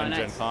 259 nice.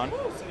 Gen Con.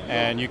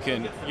 And you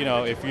can,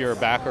 if you're a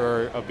backer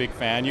or a big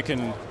fan, you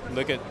can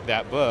look at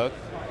that book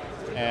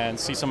and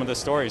see some of the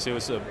stories. It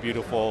was a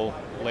beautiful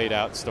laid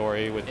out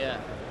story with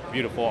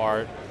beautiful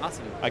art.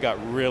 Awesome. I got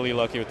really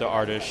lucky with the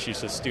artist.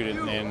 She's a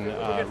student in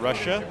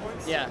Russia.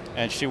 Yeah.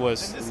 And she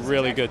was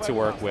really good to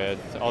work with.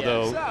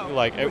 Although,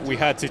 we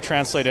had to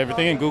translate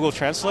everything in Google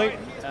Translate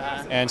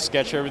and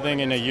sketch everything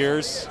in a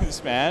year's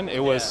span.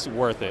 It was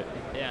worth it.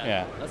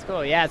 Yeah. That's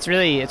cool. Yeah, it's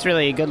really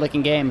a good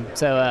looking game.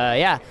 So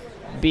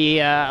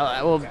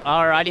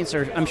our audience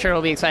I'm sure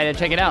will be excited to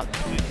check it out.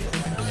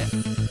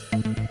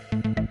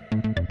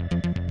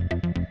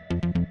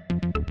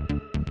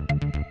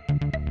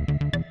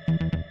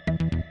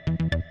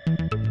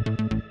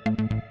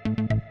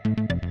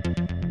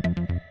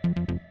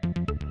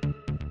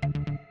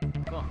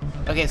 Cool.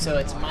 Okay, so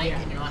it's Mike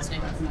and your last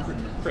name?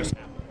 Chris.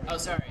 Oh,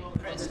 sorry.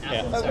 Chris Apple.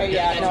 Yeah. Sorry. Okay,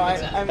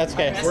 I'm that's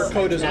okay. Chris, We're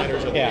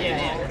co-designers of it.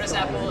 Yeah. Chris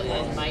Apple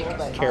and Mike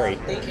Carey.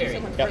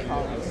 Carey. Yep.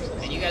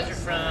 And you guys are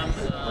from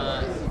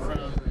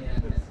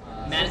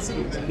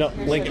Madison? No,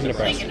 Lincoln,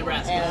 Nebraska. Lincoln,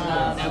 Nebraska.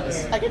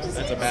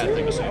 That's a bad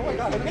thing to say.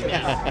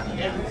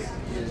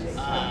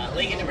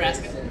 Lincoln,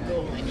 Nebraska.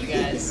 Cool. And you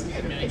guys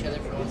have known each other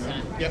for a long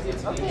time. Yep.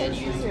 And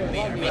you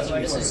are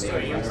making this is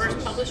your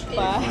first published game?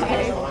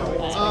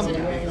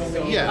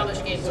 Yeah.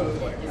 Published games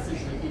before.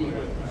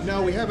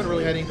 No, we haven't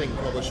really had anything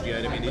published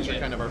yet. I mean, these are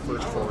kind of our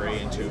first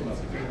foray into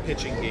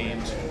pitching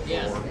games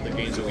for the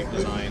games that we've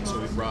designed.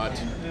 So we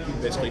brought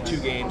basically 2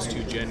 games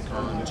to Gen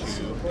Con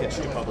to pitch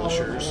to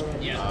publishers,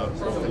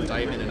 both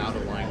Indictment and Out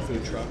of Line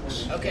food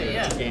trucks. Okay,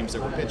 They're 2 games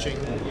that we're pitching.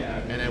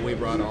 And then we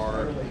brought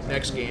our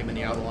next game in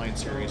the Out of Line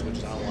series, which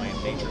is Out of Line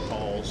Nature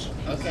Calls,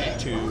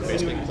 to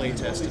basically play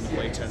test in the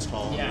play test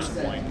hall and do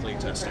some blind play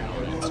testing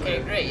on it.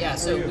 Okay, great. Yeah,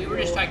 so we were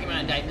just talking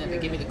about Indictment,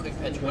 but give me the quick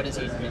pitch. What is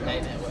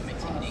Indictment? What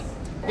makes it unique?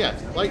 Yeah,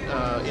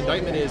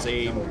 Indictment is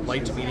a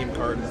light to medium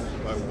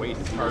weight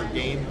card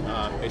game.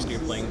 Basically,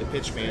 you're playing the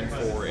pitchman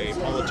for a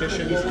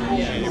politician,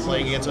 and you're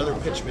playing against other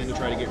pitchmen to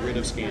try to get rid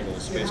of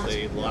scandals.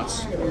 Basically,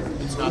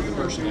 it's not the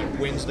person that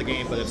wins the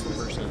game, but it's the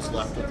person that's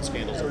left with the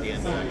scandals at the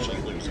end that actually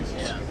loses.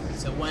 Yeah.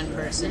 So one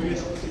person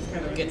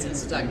gets it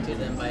stuck to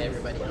them by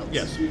everybody else.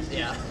 Yes.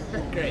 Yeah.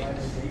 Great.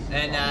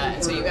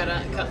 And so you got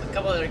a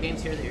couple other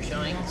games here that you're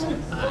showing.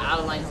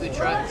 Out of Line Food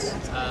Trucks.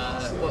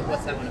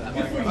 What's that one about?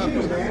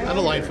 Out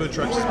of Line Food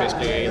Trucks is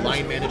basically a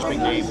line management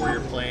game where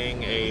you're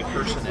playing a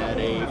person at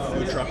a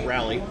food truck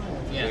rally.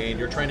 Yeah. And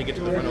you're trying to get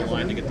to the front of the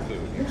line to get the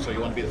food. So you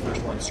want to be the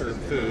first one to serve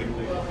food.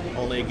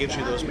 Only it gives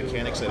you those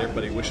mechanics that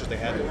everybody wishes they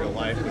had in real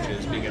life, which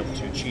is being able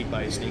to cheat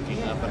by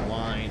sneaking up in a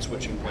line,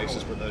 switching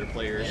places with other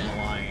players in the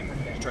line,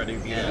 to try to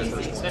be the first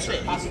one to Especially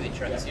serve. at these food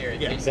trucks here.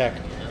 Yeah,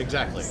 exactly.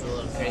 It's a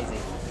little crazy.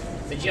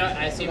 But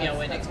I assume y'all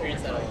went and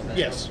experienced that a little bit.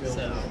 Yes.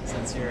 So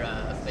since you're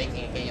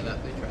making a game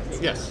about food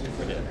trucks. Yes,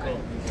 we did. Cool.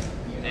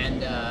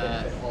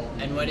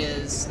 And what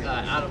is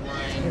Out of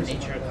Line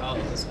Nature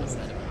Calls? What's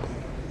that about?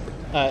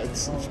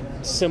 It's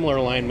similar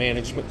line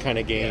management kind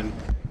of game,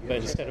 but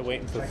instead of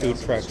waiting for food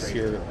trucks,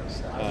 you're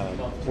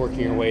working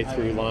your way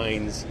through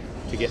lines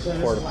to get to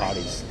porta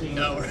potties.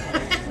 No.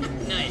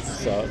 Nice.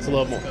 So it's a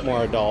little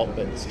more adult,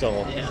 but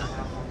still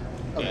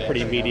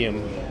pretty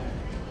medium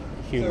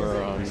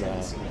humor on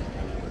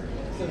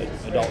the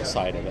adult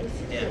side of it.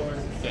 Yeah.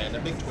 And the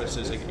big twist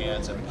is it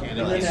adds a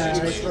mechanic.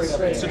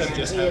 Instead of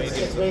just having it in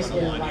the front of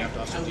the line, you have to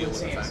also deal with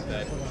the fact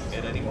that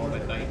at any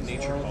moment,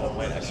 nature call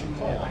might actually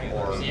call,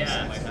 or you might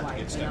have to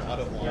get stepped out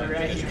of line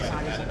because you might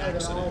have had an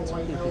accident. So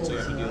you have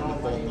to deal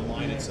with both the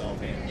line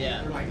itself and the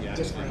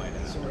accident might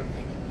happen.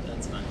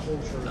 That's fun.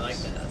 I like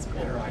that. That's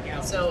cool.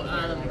 So,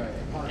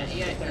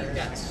 you've got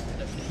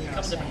a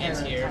couple different games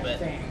here,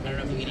 but I don't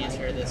know if you can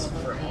answer this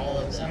for all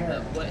of them.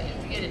 But what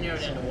if you had to narrow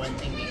down to one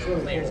thing that your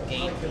players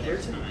gain for their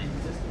time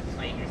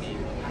playing your game?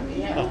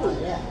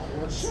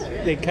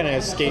 They kind of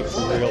escape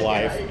from real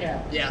life.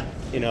 Yeah.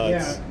 You know,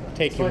 it's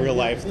taking real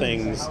life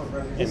things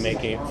and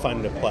making it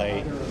fun to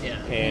play.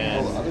 Yeah.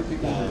 And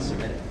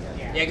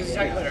yeah, because we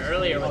talked about it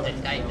earlier with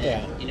Indictment.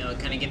 Yeah. You know, it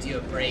kind of gives you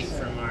a break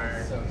from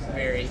our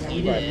very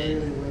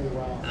heated,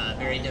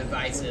 very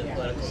divisive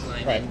political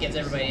climate. Right. It gives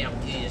everybody an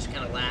opportunity to just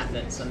kind of laugh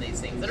at some of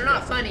these things that are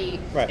not funny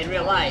Right. in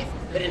real life,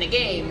 but in a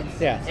game,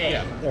 Yeah. hey,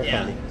 Yeah, they're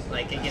funny.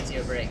 like it gives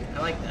you a break.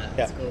 I like that.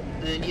 That's cool.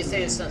 And then you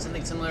say it's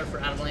something similar for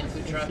Out of Line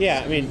Food Trucks?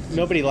 yeah, I mean,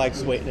 nobody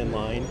likes waiting in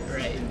line.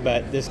 Right.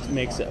 But this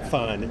makes it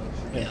fun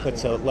and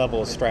puts a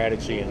level of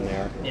strategy in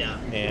there. Yeah.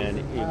 And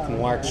you can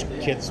watch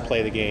kids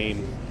play the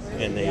game,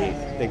 and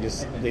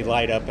they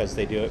light up as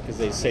they do it because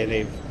they say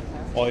they've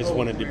always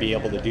wanted to be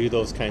able to do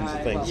those kinds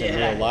of things in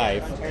real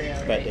life,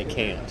 but they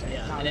can't.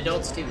 Yeah, and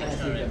adults too, but you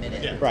don't admit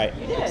it. Right,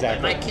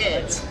 exactly. My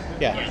kids,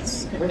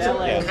 yes.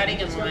 Cutting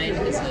in line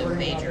is a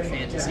major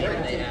fantasy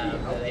that they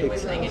have. They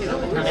wish they could do all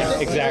the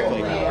time.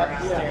 Exactly.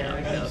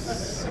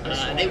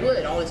 They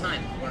would all the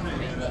time. Work for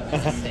me.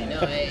 Say, no,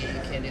 hey,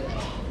 you can't do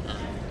that.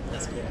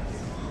 That's cool.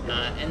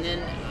 And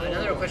then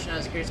another question I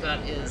was curious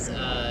about is,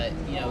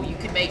 you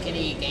could make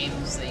any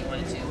games that you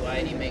wanted to.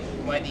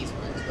 Why these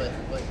ones?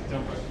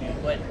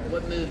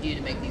 What moved you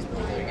to make these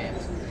particular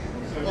games?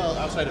 Well,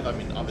 outside of,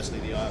 obviously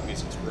the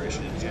obvious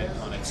inspiration in Gen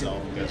Con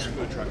itself, because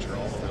food trucks are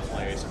all over the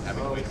place and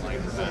having to wait in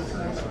line for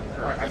bathrooms and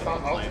current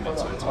climate,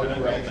 so it's kind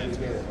of relevant.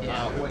 We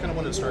kind of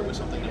wanted to start with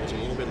something that was a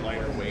little bit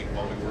lighter weight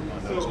while we work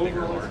on those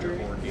bigger, larger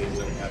board games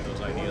that we have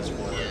those ideas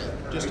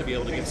for, just to be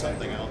able to get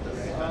something out there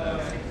and kind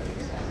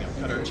of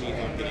cut our teeth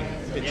on getting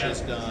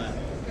pitches done,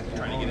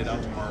 trying to get it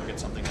out to market,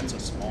 something that's a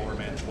smaller,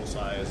 manageable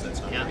size, that's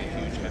not going to be a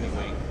huge,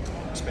 heavyweight,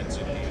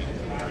 expensive game.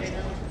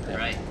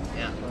 Right,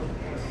 yeah.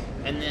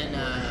 And then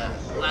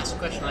last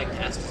question I like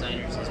to ask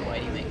designers is, why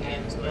do you make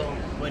games?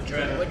 What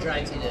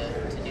drives you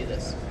to do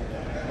this?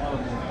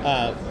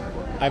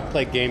 I've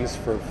played games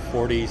for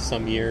 40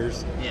 some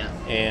years,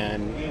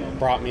 and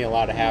brought me a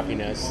lot of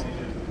happiness.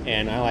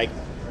 And I like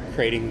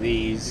creating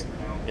these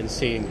and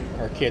seeing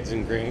our kids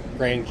and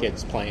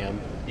grandkids play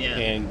them,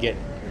 and get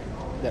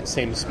that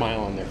same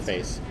smile on their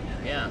face.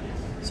 Yeah.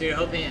 So you're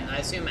hoping, I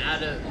assume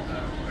Out of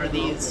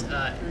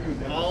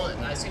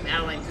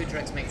Line Food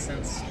Trucks makes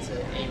sense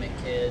to aim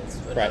at kids.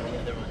 What about the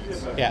other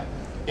ones? Yeah.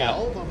 Yeah,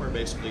 all of them are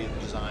basically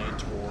designed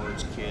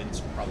towards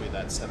kids, probably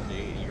that 7 to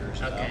 8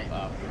 years up.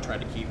 We try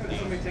to keep the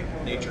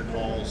nature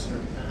calls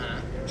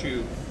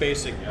to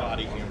basic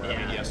body humor. I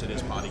mean, yes, it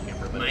is potty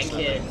humor, but my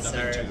kids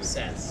are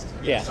obsessed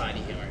with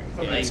potty humor.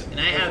 And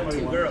I have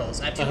two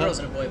girls. I have two girls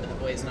and a boy, but the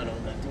boy is not old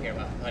enough to care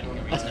about potty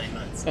humor. He's 9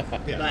 months.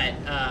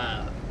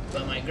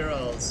 But my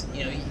girls,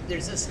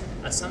 there's this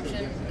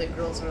assumption that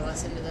girls are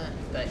less into that.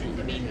 But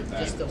I mean,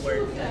 just the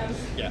word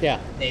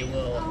they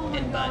will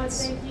in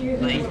butts.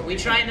 Like we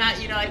try not,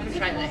 we try to we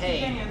try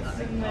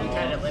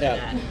to limit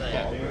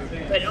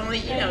that, but only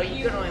you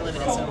can only limit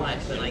it so much.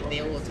 But like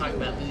they will talk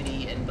about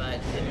booty and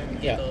butt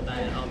and giggle about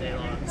it all day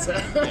long. So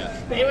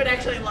they would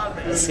actually love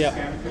this.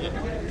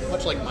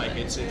 Much like Mike,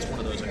 it's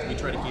one of those, we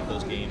try to keep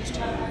those games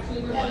to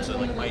ones that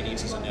like my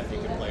nieces and nephew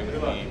can play with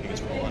the game,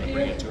 because we want to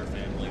bring it to our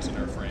families and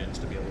our friends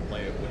to be able to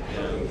play it with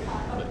them,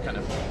 but kind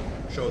of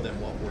show them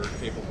what we're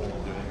capable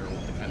of doing, or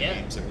what the kind of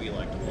games that we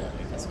like to play.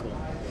 That's cool.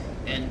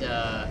 And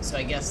so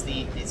I guess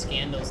the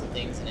scandals and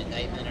things in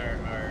Indictment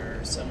are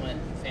somewhat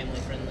family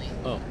friendly.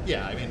 Oh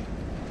yeah, I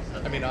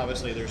mean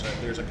obviously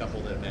there's a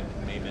couple that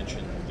may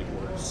mention divorce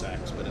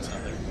sex, but it's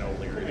nothing, no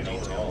lyric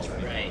details or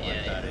anything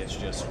like that. It's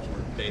just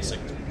basic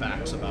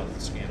facts about the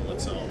scandal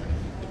itself.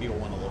 If people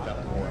want to look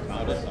up more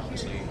about it,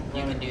 obviously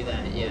You can do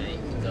that. Yeah, you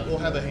can go. we'll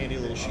have a handy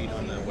little sheet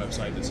on the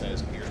website that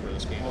says here's where the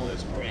scandal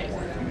is. Right.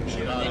 More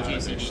information. All the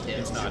juicy It's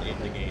details. not in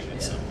the game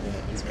itself.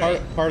 It's Part,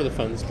 great. part of the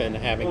fun's been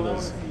having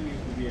those,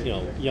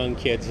 young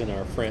kids and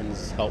our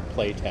friends help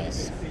play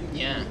test.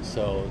 Yeah.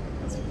 So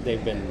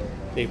they've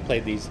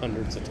played these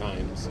hundreds of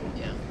times.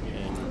 Yeah.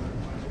 And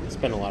it's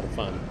been a lot of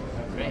fun.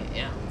 Great.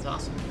 Yeah. That's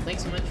awesome.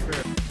 Thanks so much for.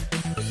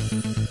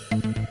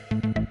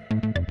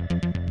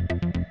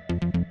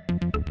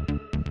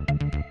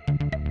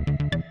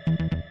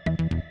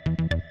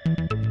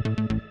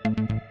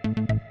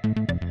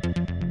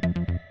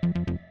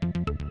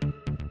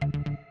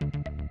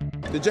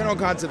 The general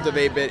concept of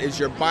 8-Bit is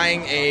you're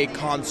buying a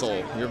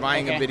console. You're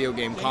buying a video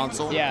game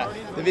console. Yeah.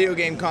 The video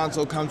game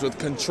console comes with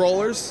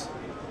controllers.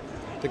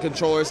 The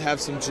controllers have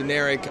some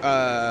generic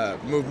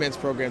movements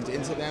programmed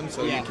into them,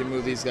 so you can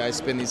move these guys,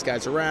 spin these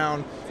guys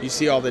around. You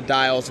see all the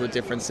dials with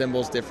different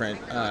symbols,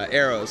 different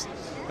arrows.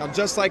 Now,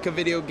 just like a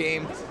video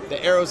game,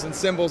 the arrows and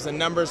symbols and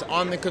numbers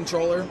on the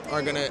controller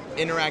are going to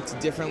interact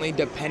differently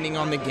depending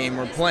on the game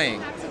we're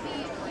playing.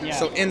 Yeah.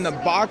 So in the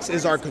box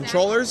is our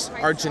controllers,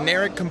 our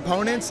generic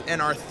components,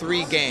 and our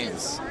 3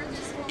 games.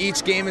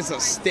 Each game is a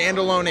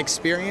standalone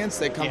experience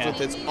that comes with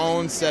its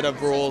own set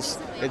of rules,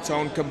 its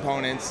own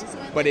components,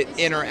 but it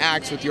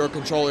interacts with your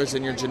controllers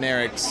and your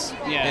generics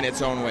in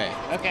its own way.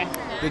 Okay.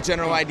 The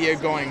general idea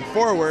going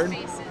forward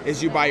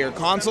is you buy your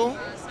console,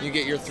 you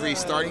get your 3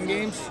 starting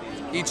games.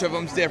 Each of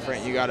them's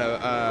different. You got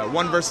a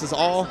one versus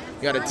all,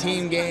 you got a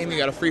team game, you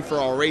got a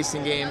free-for-all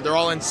racing game. They're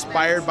all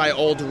inspired by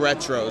old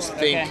retros.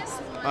 Think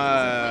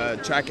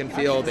track and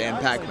field and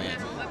Pac-Man.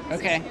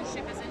 Okay.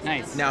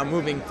 Nice. Now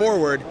moving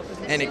forward,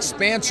 an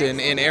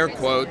expansion in air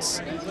quotes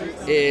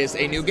is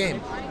a new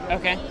game.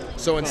 Okay.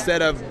 So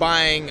instead of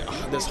buying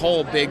this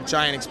whole big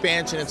giant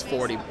expansion, it's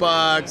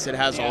 $40. It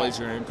has all these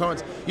different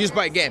components. You just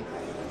buy a game.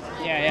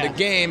 Yeah. The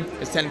game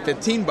is $10,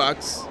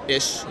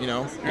 $15-ish.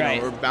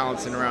 Right. We're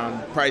balancing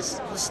around price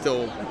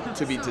still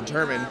to be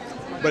determined,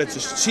 but it's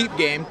a cheap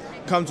game.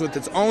 Comes with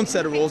its own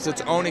set of rules,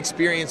 its own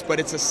experience, but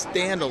it's a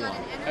standalone.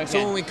 Okay.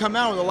 So when we come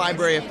out with a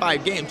library of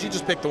 5 games, you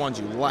just pick the ones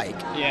you like,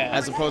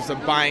 as opposed to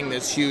buying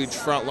this huge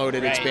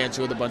front-loaded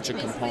expansion with a bunch of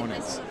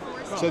components.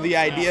 So the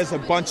idea is a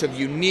bunch of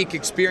unique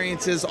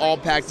experiences all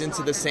packed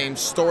into the same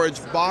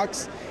storage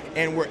box,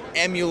 and we're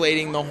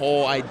emulating the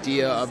whole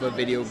idea of a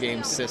video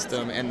game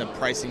system and the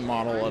pricing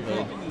model of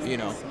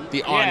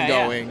the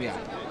ongoing. Yeah,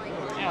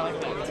 I like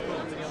that. That's cool.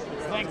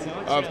 Thanks.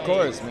 Of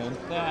course, man.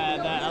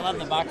 I love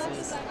the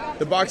boxes.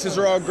 The boxes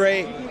are all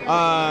great.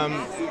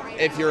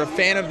 If you're a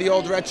fan of the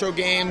old retro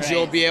games,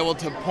 you'll be able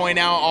to point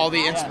out all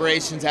the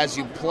inspirations as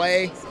you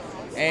play.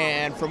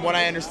 And from what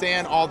I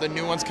understand, all the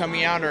new ones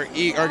coming out are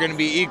going to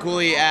be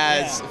equally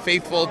as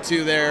faithful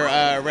to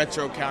their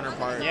retro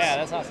counterparts. Yeah,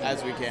 that's awesome.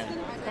 As we can.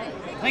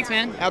 Thanks,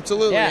 man.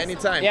 Absolutely,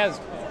 anytime. Yeah,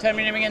 tell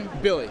me your name again.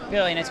 Billy.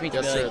 Billy, nice to meet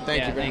you, Yes, Billy. sir.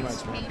 Thank you very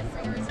thanks. much, man.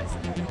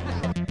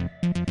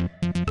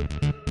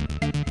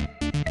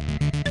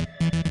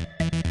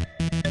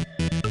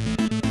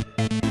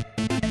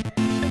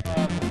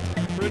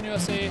 Bruin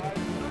USA,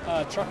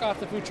 Truck Off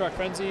the Food Truck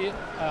Frenzy,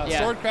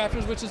 Sword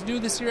Crafters, which is new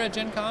this year at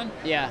Gen Con.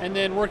 Yeah. And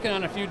then working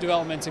on a few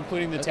developments,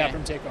 including the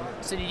Taproom Takeover.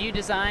 So did you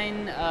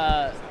design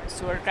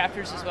Sword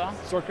Crafters as well?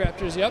 Sword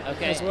Crafters, yep.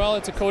 Okay. As well,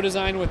 it's a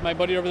co-design with my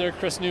buddy over there,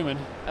 Chris Newman.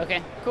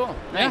 Okay, cool.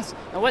 Nice.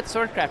 And what's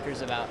Sword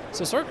Crafters about?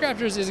 So Sword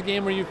Crafters is a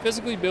game where you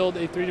physically build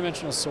a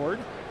 3-dimensional sword.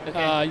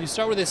 Okay. You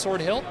start with a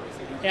sword hilt.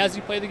 As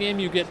you play the game,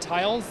 you get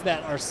tiles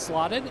that are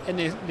slotted, and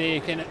they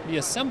can be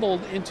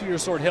assembled into your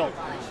sword hilt.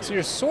 So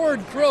your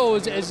sword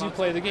grows as you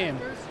play the game.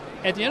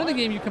 At the end of the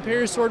game, you compare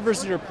your sword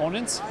versus your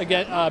opponents,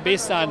 again,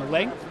 based on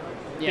length,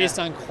 based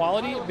on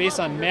quality, based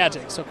on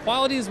magic. So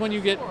quality is when you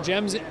get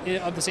gems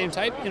of the same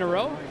type in a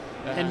row,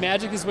 and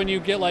magic is when you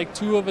get like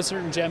 2 of a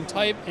certain gem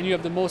type, and you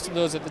have the most of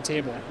those at the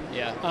table.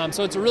 Yeah.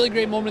 So it's a really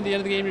great moment at the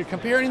end of the game. You're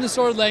comparing the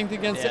sword length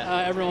against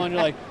everyone.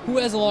 You're like, who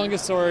has the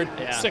longest sword?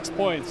 6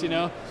 points,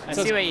 I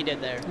So see what you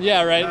did there.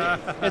 yeah, right.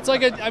 It's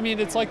like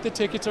it's like the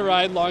Ticket to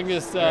Ride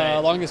longest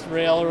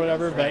rail or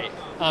whatever, but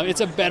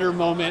it's a better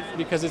moment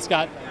because it's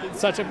got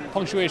such a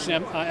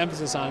punctuation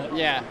emphasis on it.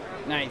 Yeah,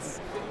 nice.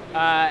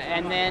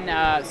 And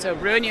then, so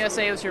Bruin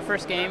USA was your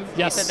first game?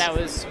 Yes. You said that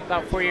was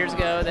about 4 years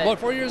ago? About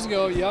 4 years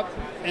ago, yep.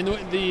 And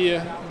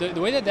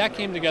the way that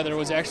came together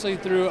was actually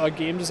through a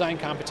game design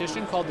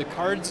competition called the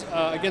Cards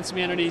Against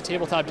Humanity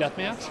Tabletop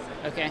Deathmatch.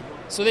 Okay.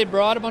 So they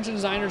brought a bunch of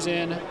designers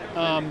in.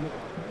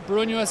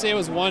 Bruin USA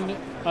was one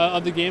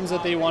of the games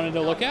that they wanted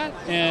to look at,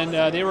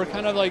 and they were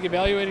kind of like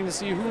evaluating to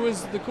see who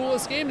was the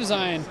coolest game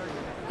design.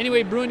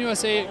 Anyway, Bruin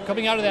USA,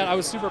 coming out of that, I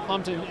was super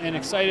pumped and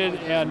excited,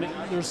 and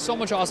there was so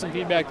much awesome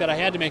feedback that I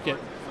had to make it.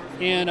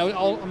 And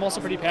I'm also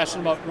pretty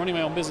passionate about running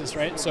my own business,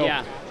 right? So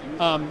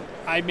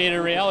I made it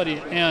a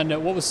reality. And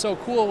what was so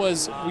cool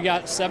was we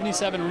got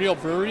 77 real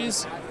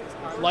breweries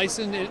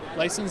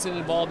licensed and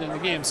involved in the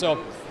game. So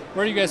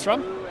where are you guys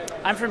from?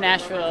 I'm from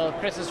Nashville.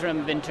 Chris is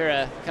from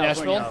Ventura,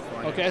 California.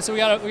 Nashville. Okay, so we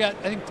got I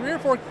think 3 or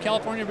 4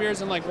 California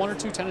beers and like 1 or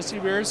 2 Tennessee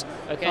beers.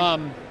 Okay.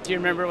 Do you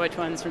remember which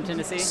one's from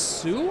Tennessee?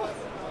 Sioux.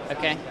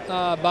 Okay.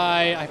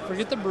 By I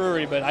forget the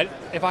brewery, but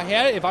if I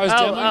was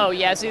demoing.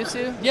 Yazoo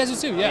Sioux? Yazoo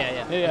Sioux,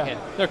 yeah. Okay.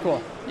 They're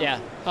cool. Yeah.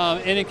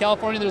 And in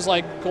California, there's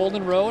like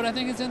Golden Road, I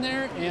think it's in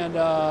there,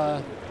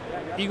 and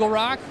Eagle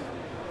Rock.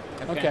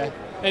 Okay.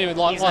 Anyway,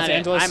 Los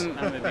Angeles. I'm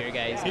a beer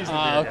guy. He's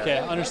okay,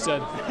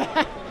 understood.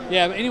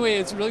 Yeah, but anyway,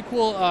 it's really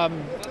cool.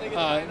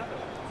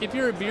 If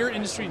you're a beer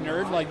industry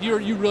nerd, like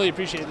you really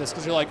appreciate this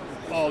because you're like,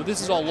 oh,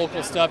 this is all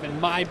local stuff,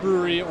 and my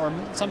brewery or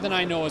something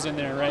I know is in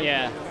there, right?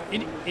 Yeah.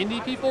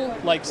 Indie people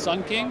like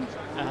Sun King,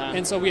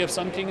 and so we have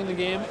Sun King in the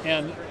game,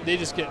 and they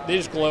just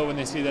glow when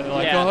they see that. They're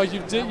like, oh,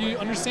 you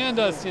understand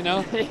us, you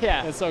know?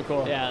 Yeah. It's so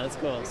cool. Yeah, that's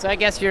cool. So I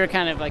guess you're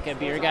kind of like a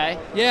beer guy.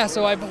 Yeah.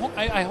 So I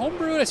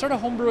homebrewed. I started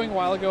homebrewing a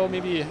while ago,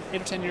 maybe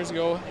 8 or 10 years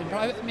ago, and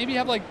probably maybe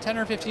have like 10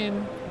 or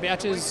 15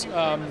 batches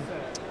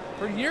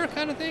per year,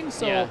 kind of thing.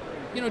 So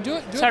do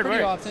it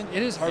pretty often.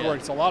 It is hard work.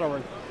 It's a lot of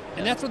work.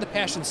 And that's where the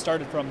passion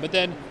started from. But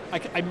then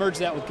I merged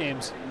that with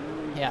games.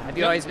 Yeah. Have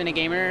you always been a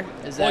gamer?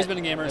 Always been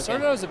a gamer. Okay.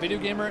 Started out as a video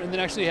gamer and then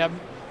actually have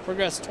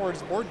progressed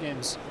towards board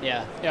games.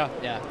 Yeah.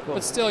 Cool.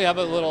 But still, you have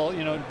a little,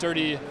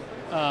 dirty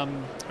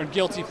or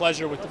guilty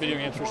pleasure with the video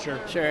games for sure.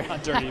 Sure.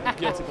 Not dirty, but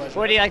guilty pleasure.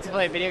 What do you like to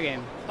play video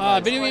game?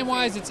 Video game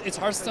wise, it's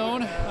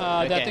Hearthstone.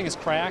 That thing is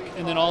crack.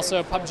 And then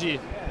also PUBG.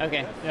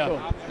 Okay. Yeah.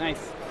 Cool.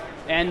 Nice.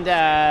 And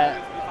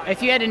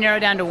if you had to narrow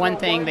down to one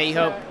thing that you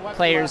hope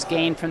players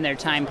gain from their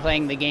time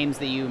playing the games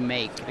that you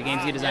make, the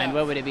games you design,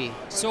 what would it be?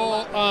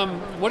 So,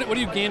 what do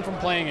you gain from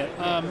playing it?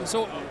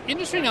 So,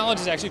 industry knowledge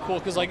is actually cool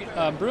because, like,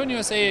 Brewing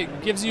USA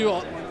gives you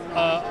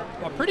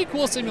a pretty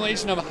cool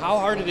simulation of how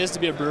hard it is to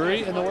be a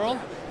brewery in the world.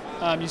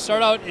 You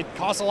start out, it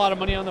costs a lot of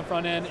money on the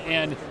front end,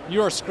 and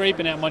you are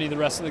scraping at money the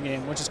rest of the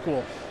game, which is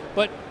cool.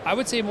 But I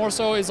would say more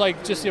so is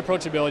like just the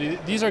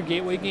approachability. These are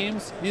gateway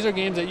games. These are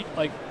games that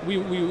like we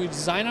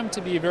design them to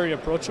be very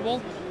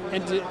approachable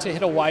and to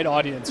hit a wide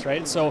audience,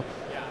 right? So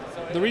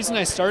the reason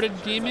I started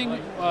gaming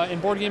in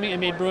board gaming and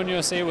made Brewing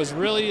USA was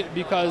really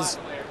because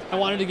I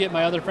wanted to get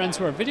my other friends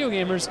who are video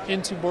gamers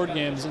into board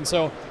games. And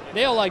so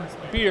they all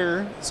like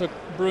beer, so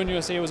Brewing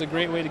USA was a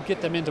great way to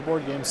get them into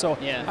board games. So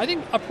I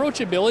think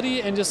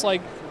approachability and just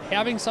like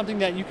having something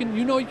that you can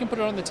put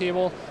it on the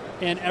table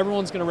and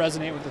everyone's going to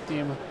resonate with the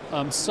theme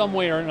some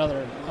way or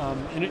another,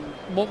 and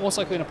most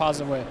likely in a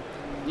positive way.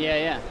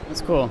 Yeah, that's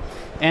cool.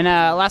 And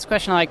last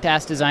question I like to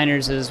ask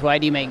designers is, why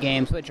do you make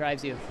games? What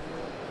drives you?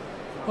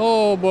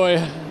 Oh boy,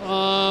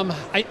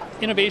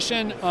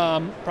 innovation,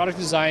 product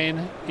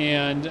design,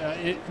 and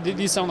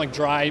these sound like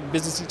dry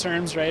businessy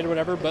terms, right, or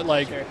whatever. But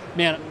like,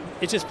 man,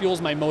 it just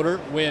fuels my motor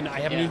when I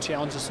have a new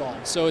challenge to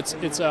solve. So it's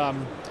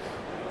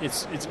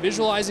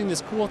visualizing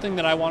this cool thing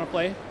that I want to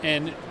play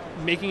and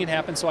making it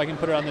happen so I can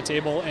put it on the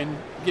table and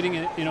getting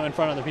it, in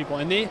front of other people.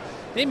 And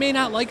they may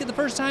not like it the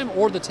first time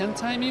or the 10th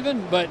time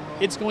even, but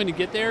it's going to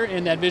get there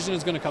and that vision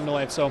is going to come to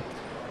life. So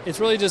it's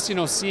really just,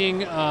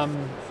 seeing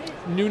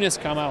newness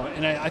come out.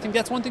 And I think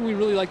that's one thing we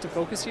really like to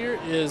focus here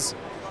is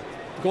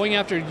going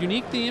after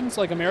unique themes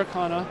like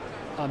Americana,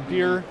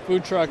 beer,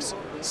 food trucks,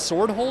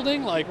 sword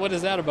holding. Like, what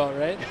is that about,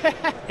 right?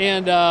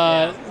 And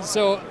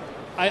so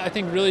I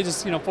think really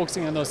just,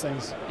 focusing on those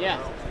things. Yeah,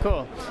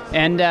 cool.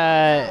 And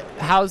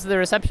how's the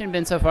reception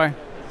been so far?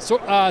 So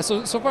far,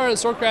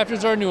 Sword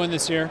Crafters are new one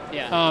this year.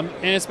 Yeah.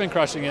 And it's been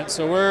crushing it.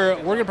 So we're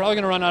probably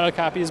going to run out of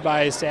copies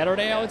by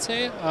Saturday, I would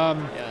say.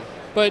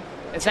 But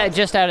is that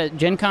just out at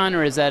Gen Con,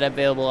 or is that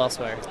available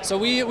elsewhere? So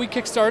we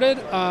kickstarted.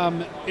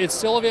 It's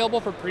still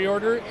available for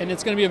pre-order, and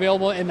it's going to be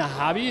available in the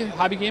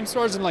hobby game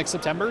stores in like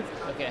September.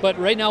 Okay. But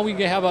right now we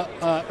have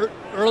a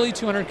early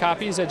 200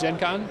 copies at Gen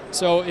Con,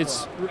 so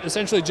it's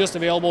essentially just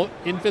available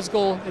in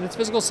its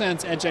physical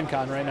sense at Gen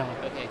Con right now.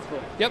 Okay, cool.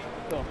 Yep.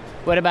 Cool.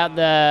 What about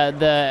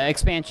the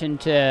expansion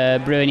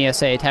to Brewing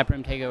USA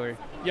Taproom Takeover?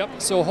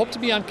 Yep. So hope to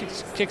be on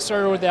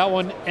Kickstarter with that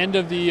one end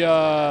of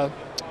the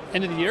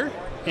year.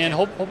 And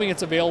hoping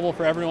it's available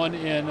for everyone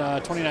in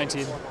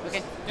 2019.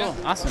 Okay, cool.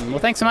 Awesome. Well,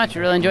 thanks so much. I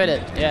really enjoyed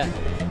it. Yeah.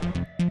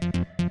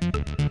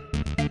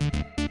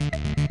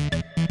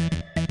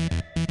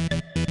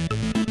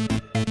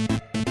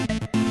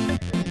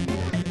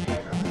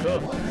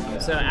 Cool.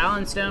 So,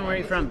 Alan Stone, where are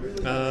you from?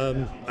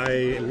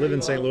 I live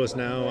in St. Louis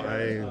now.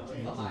 I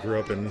grew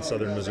up in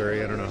southern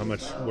Missouri. I don't know how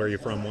much where you're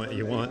from, what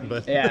you want,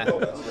 but yeah.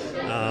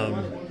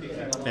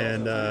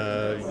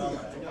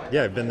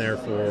 I've been there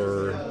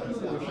for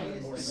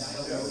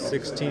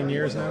 16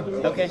 years now.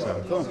 Okay,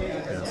 cool.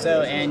 Yeah.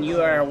 So, and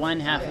you are one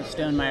half of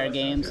Stonemaier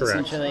Games,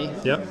 correct. Essentially.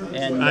 Yep.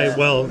 And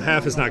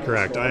half is not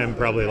correct. I am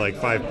probably like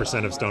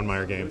 5% of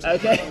Stonemaier Games.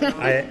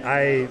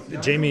 Okay.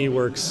 Jamie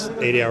works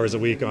 80 hours a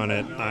week on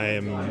it.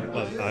 I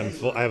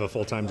have a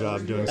full-time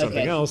job doing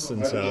something else,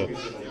 and so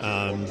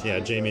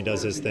Jamie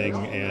does his thing,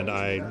 and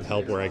I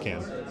help where I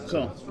can.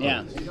 Cool.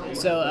 Yeah.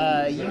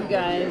 So you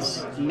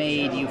guys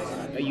made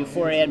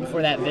Euphoria and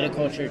before that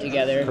Viticulture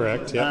together.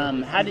 Correct.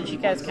 Yeah. How did you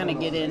guys kind of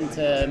get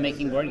into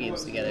making board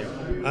games together?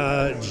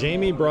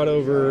 Jamie brought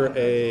over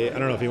I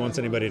don't know if he wants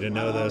anybody to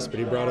know this, but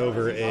he brought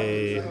over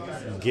a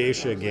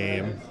geisha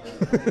game.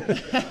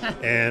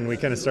 And we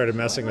kind of started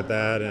messing with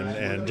that,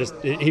 and just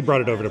he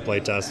brought it over to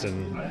playtest,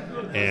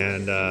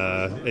 and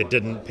it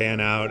didn't pan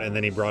out, and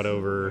then he brought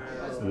over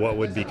what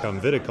would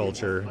become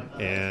Viticulture,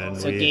 and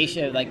so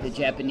geisha, like the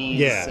Japanese.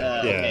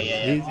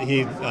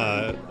 He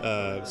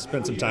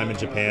spent some time in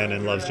Japan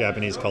and loves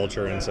Japanese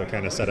culture, and so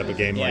kind of set up a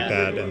game like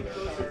that, and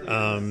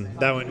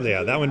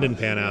that one didn't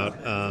pan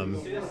out,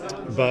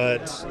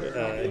 but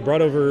he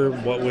brought over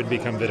what would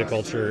become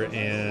Viticulture,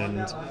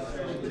 and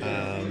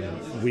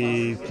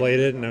we played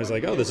it, and I was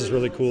like, oh, this is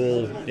really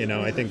cool.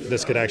 I think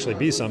this could actually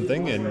be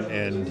something,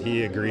 and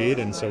he agreed,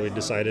 and so we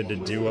decided to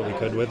do what we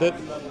could with it.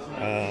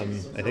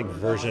 I think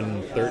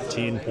version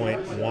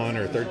 13.1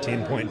 or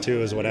 13.2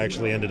 is what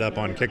actually ended up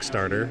on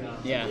Kickstarter.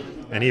 Yeah.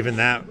 And even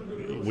that,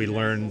 we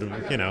learned,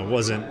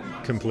 wasn't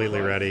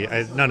completely ready.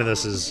 None of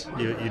this is,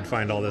 you'd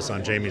find all this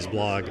on Jamie's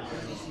blog.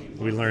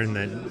 We learned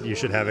that you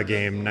should have a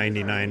game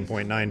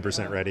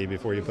 99.9% ready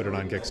before you put it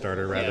on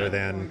Kickstarter rather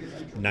than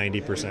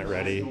 90%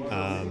 ready.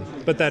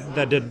 But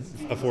that did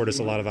afford us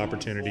a lot of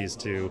opportunities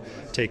to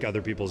take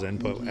other people's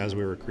input as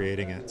we were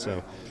creating it.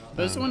 So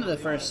it was one of the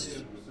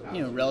first,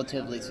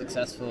 relatively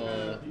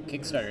successful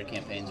Kickstarter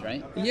campaigns,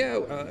 right? Yeah,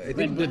 I think it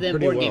did within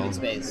pretty board well. gaming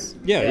space.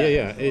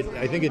 Yeah.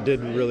 I think it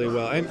did really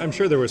well. I'm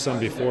sure there were some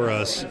before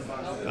us.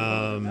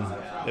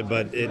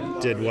 But it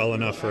did well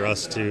enough for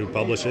us to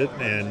publish it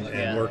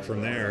and work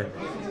from there.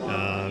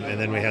 And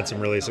then we had some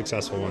really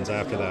successful ones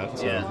after that.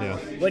 So, yeah.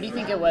 What do you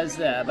think it was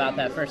about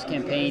that first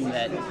campaign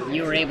that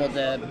you were able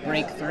to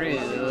break through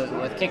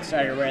with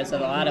Kickstarter, whereas a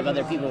lot of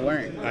other people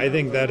weren't? I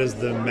think that is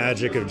the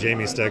magic of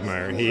Jamie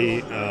Stegmaier.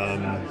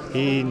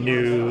 He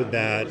knew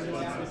that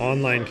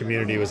online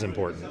community was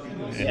important.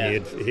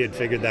 And he had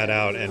figured that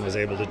out and was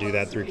able to do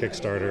that through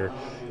Kickstarter.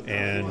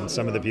 And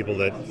some of the people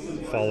that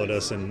followed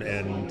us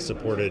and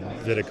supported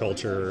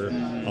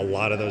Viticulture, a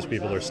lot of those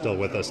people are still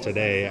with us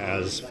today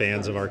as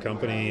fans of our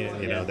company.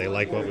 They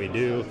like what we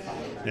do,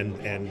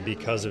 and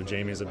because of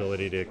Jamie's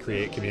ability to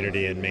create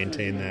community and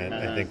maintain that,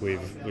 I think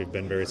we've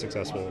been very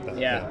successful with that.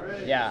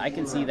 Yeah, I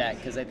can see that,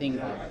 because I think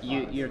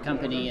your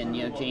company and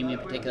Jamie in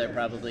particular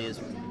probably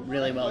is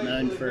really well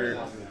known for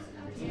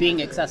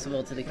being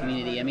accessible to the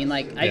community. I mean,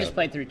 I just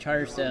played through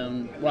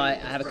Charterstone. Well, I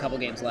have a couple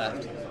games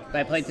left, but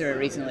I played through it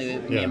recently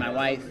with me and my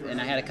wife, and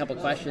I had a couple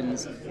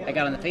questions. I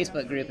got on the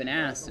Facebook group and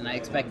asked, and I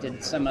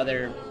expected some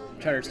other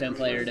Charterstone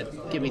player to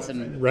give me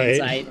some insight. Right.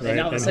 And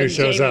all of a and sudden, who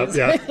shows up?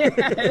 Yeah,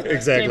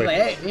 exactly.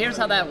 Hey, here's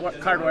how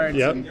that card works.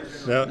 Yep.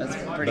 That's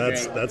pretty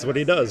great. That's what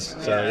he does.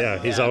 So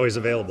he's always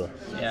available.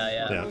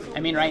 Yeah.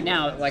 I mean, right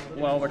now,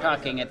 while we're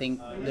talking, I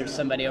think there's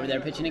somebody over there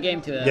pitching a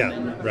game to him. Yeah,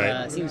 and,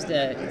 right. Seems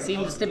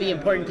to be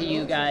important to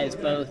you guys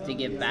both to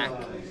give back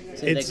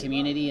to the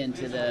community and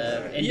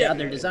to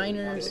other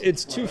designers.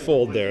 It's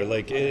twofold there.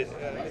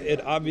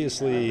 It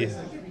obviously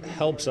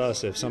helps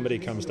us if somebody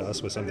comes to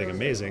us with something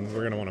amazing.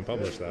 We're going to want to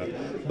publish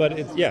that. But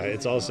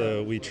it's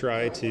also, we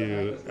try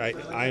to.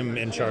 I'm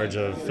in charge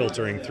of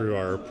filtering through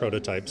our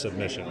prototype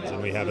submissions,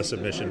 and we have a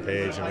submission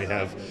page, and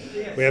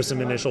we have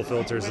some initial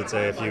filters that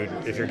say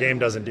if your game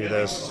doesn't do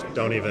this,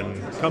 don't even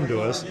come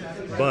to us.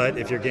 But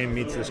if your game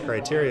meets this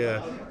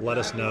criteria, let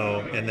us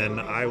know, and then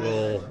I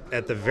will,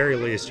 at the very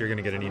least, you're going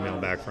to get an email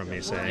back from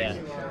me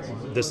saying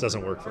this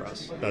doesn't work for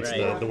us. That's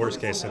the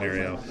worst case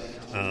scenario.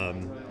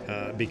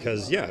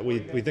 Because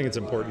we think it's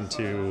important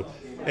to.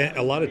 And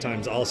a lot of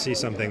times I'll see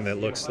something that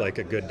looks like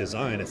a good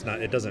design.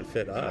 It doesn't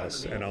fit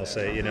us, and I'll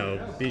say,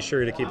 be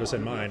sure to keep us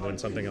in mind when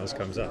something else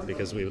comes up,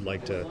 because we would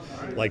like to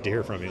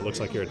hear from you. It looks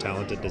like you're a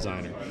talented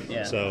designer.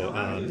 Yeah. So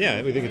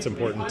we think it's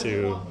important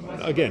to,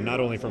 again,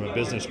 not only from a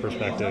business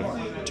perspective,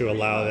 to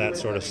allow that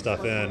sort of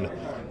stuff in,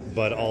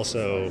 but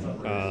also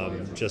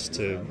just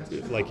to,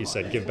 like you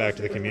said, give back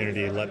to the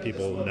community, let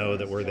people know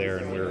that we're there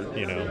and we're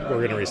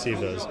going to receive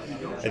those.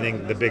 I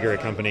think the bigger a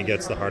company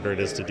gets, the harder it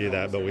is to do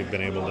that, but we've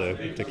been able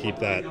to keep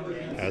that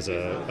as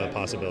a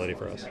possibility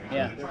for us.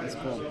 Yeah, that's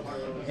cool.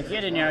 If you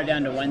had to narrow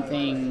down to one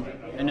thing,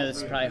 I know this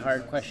is probably a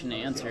hard question to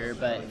answer,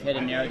 but if you had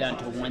to narrow down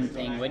to one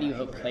thing, what do you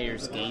hope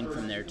players gain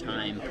from their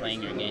time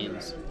playing your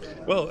games?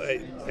 Well,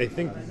 I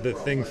think the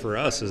thing for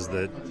us is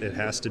that it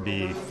has to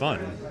be fun.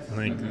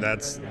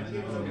 That's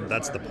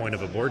the point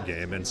of a board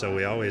game, and so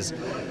we always,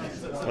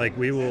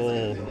 we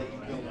will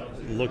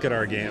look at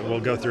our game,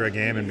 we'll go through a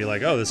game and be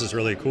like, oh, this is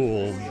really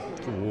cool.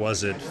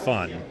 Was it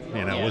fun?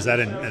 Was that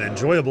an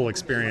enjoyable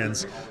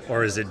experience,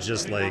 or is it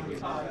just you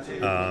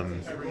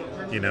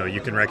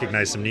can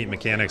recognize some neat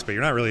mechanics, but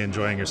you're not really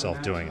enjoying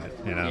yourself doing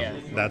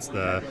it. That's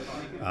the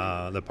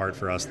part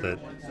for us, that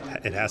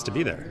it has to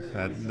be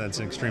there. That's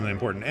extremely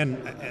important.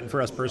 And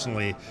for us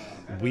personally,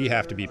 we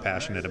have to be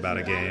passionate about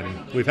a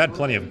game. We've had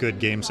plenty of good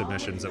game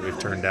submissions that we've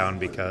turned down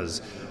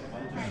because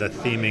the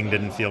theming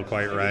didn't feel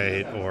quite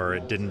right, or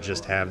it didn't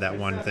just have that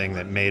one thing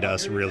that made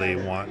us really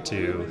want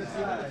to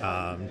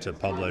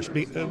publish.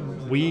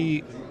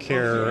 We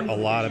care a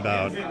lot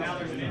about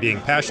being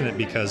passionate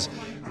because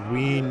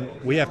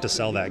we have to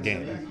sell that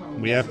game.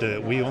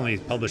 We only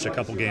publish a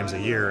couple games a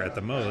year at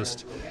the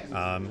most.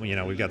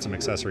 We've got some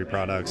accessory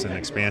products and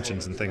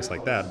expansions and things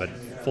like that, but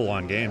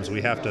full-on games,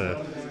 we have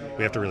to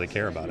really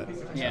care about it.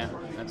 Yeah,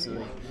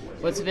 absolutely.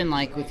 What's it been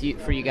like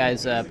for you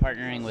guys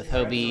partnering with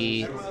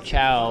Hobie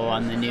Chow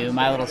on the new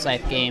My Little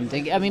Scythe game?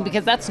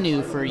 Because that's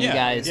new for you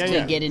guys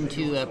to get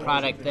into a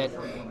product that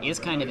is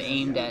kind of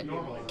aimed at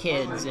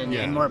kids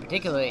and more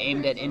particularly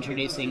aimed at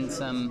introducing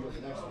some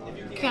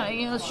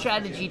kind of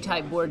strategy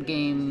type board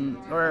game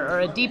or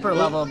a deeper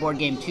level of board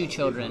game to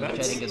children, which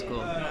I think is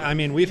cool. I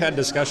mean, we've had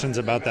discussions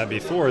about that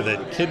before,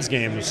 that kids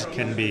games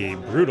can be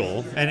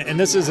brutal, and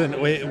this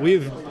isn't.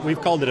 We've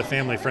called it a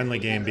family friendly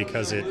game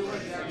because it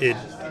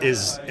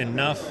is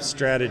enough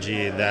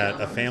strategy that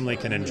a family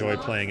can enjoy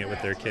playing it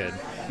with their kid.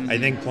 I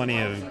think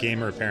plenty of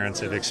gamer parents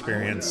have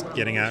experienced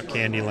getting out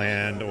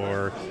Candyland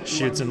or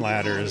Chutes and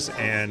Ladders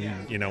and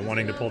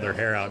wanting to pull their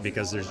hair out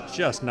because there's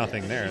just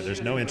nothing there.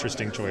 There's no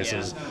interesting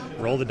choices.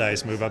 Roll the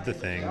dice, move up the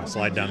thing,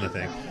 slide down the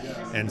thing.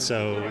 And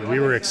so we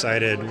were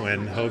excited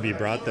when Hobie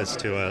brought this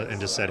to us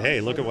and just said,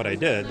 hey, look at what I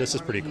did. This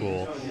is pretty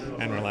cool.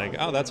 And we're like,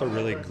 oh, that's a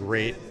really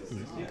great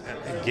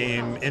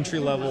game, entry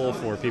level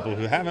for people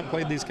who haven't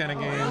played these kind of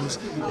games.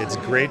 It's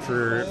great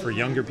for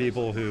younger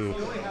people who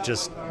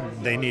just,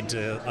 they need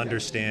to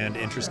understand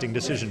interesting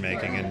decision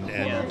making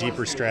and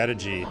deeper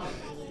strategy.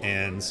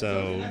 And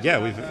so,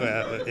 we've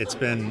it's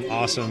been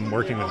awesome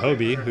working with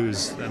Hobie,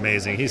 who's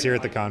amazing. He's here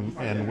at the con,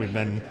 and we've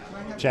been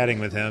chatting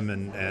with him,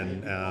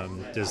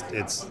 and just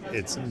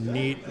it's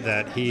neat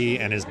that he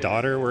and his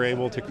daughter were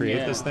able to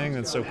create this thing.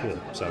 That's so cool.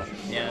 So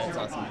that's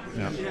awesome.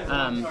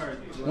 Yeah.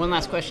 One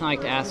last question I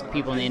like to ask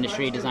people in the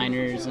industry,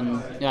 designers,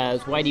 and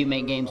is why do you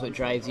make games? What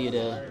drives you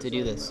to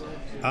do this?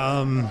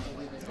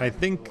 I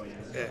think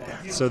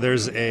so.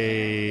 There's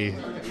a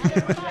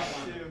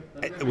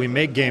we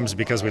make games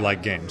because we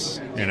like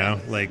games,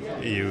 like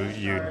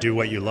you do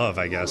what you love,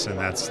 I guess, and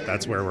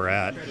that's where we're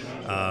at.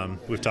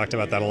 We've talked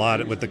about that a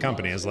lot with the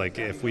company, is like,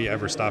 if we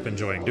ever stop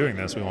enjoying doing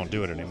this, we won't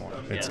do it anymore.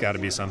 It's got to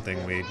be something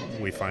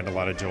we find a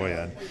lot of joy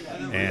in.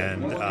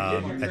 And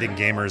I think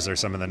gamers are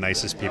some of the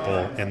nicest people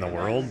in the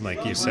world.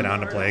 Like, you sit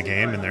down to play a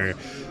game and they're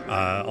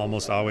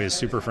almost always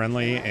super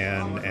friendly,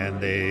 and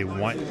they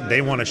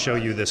want to show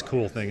you this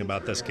cool thing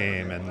about this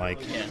game, and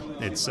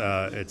it's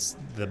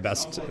the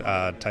best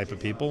type of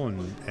people,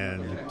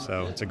 and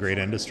so it's a great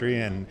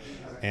industry, and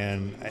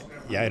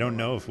I don't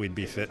know if we'd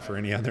be fit for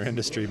any other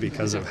industry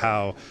because of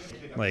how,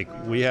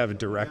 we have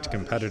direct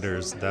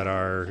competitors that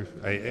are,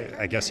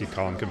 I guess you'd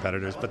call them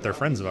competitors, but they're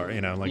friends of ours,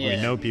 we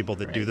know people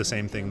that do the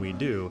same thing we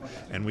do,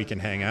 and we can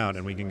hang out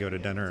and we can go to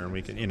dinner and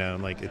we can,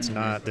 it's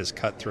not this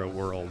cutthroat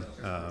world,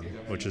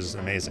 which is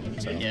amazing.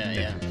 So,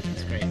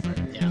 it's great.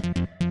 Yeah.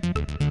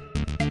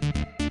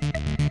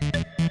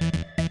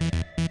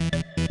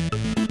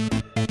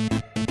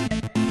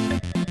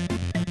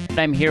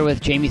 I'm here with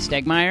Jamie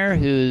Stegmaier,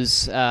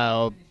 who's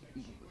of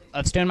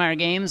Stonemaier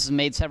Games,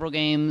 made several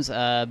games,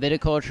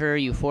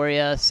 Viticulture,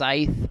 Euphoria,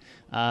 Scythe.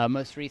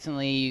 Most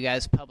recently, you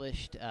guys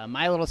published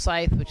My Little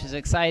Scythe, which is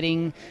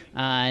exciting,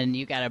 and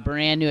you got a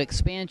brand new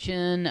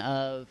expansion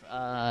of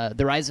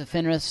the Rise of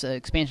Fenris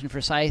expansion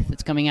for Scythe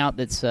that's coming out.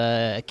 That's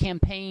a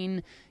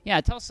campaign. Yeah,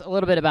 tell us a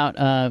little bit about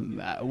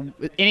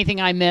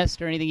anything I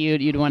missed or anything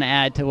you'd want to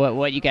add to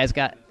what you guys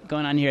got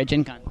going on here at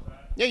Gen Con.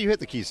 Yeah, you hit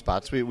the key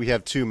spots. We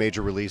have 2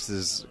 major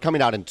releases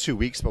coming out in 2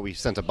 weeks, but we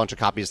sent a bunch of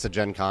copies to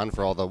Gen Con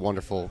for all the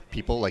wonderful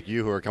people like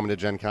you who are coming to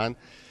Gen Con.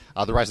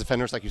 The Rise of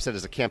Fenris, like you said,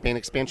 is a campaign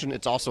expansion.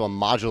 It's also a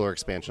modular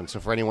expansion,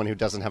 so for anyone who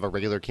doesn't have a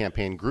regular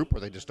campaign group,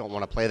 or they just don't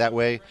want to play that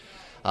way,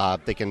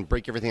 they can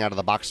break everything out of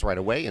the box right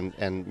away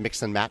and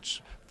mix and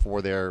match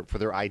for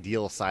their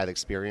ideal Scythe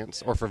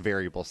experience, or for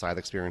variable Scythe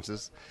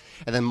experiences.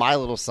 And then My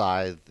Little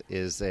Scythe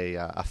is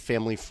a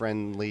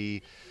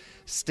family-friendly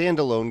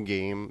standalone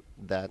game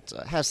that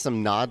has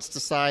some nods to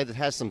Scythe. It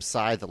has some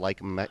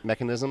Scythe-like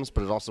mechanisms,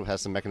 but it also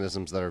has some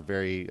mechanisms that are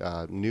very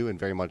new and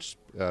very much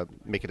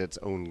make it its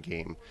own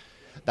game.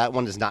 That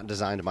one is not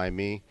designed by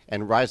me,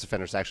 and Rise of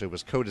Fenris actually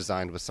was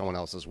co-designed with someone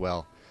else as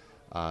well.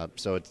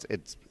 So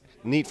it's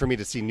neat for me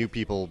to see new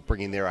people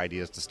bringing their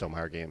ideas to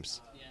Stonemaier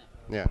Games.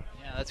 Yeah,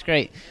 that's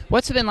great.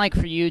 What's it been like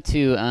for you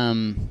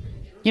to,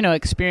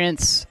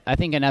 experience, I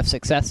think, enough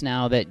success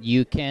now that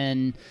you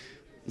can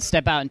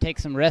step out and take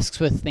some risks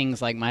with things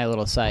like My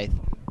Little Scythe?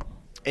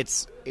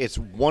 It's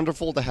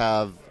wonderful to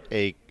have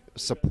a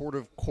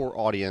supportive core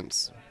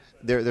audience.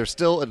 They're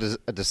still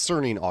a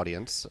discerning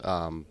audience.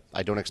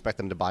 I don't expect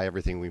them to buy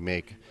everything we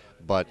make,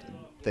 but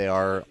they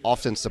are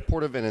often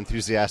supportive and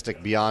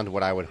enthusiastic beyond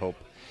what I would hope,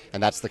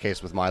 and that's the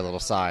case with My Little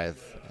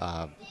Scythe,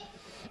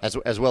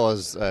 as well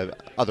as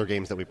other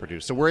games that we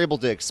produce. So we're able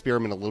to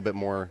experiment a little bit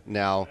more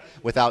now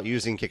without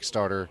using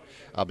Kickstarter,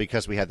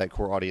 because we had that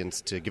core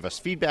audience to give us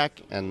feedback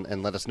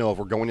and let us know if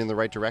we're going in the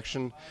right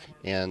direction,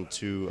 and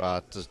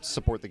to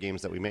support the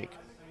games that we make.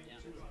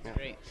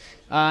 Great.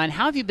 And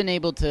how have you been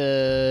able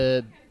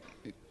to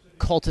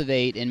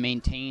cultivate and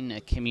maintain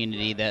a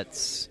community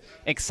that's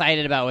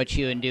excited about what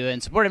you do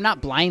and supportive,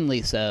 not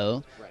blindly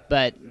so,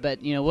 but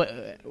you know,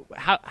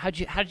 how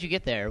did you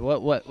get there?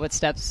 What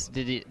steps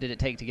did it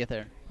take to get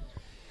there?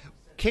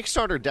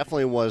 Kickstarter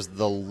definitely was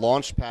the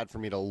launch pad for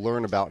me to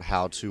learn about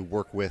how to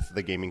work with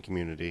the gaming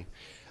community.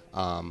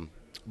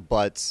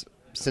 But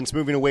since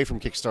moving away from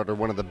Kickstarter,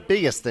 one of the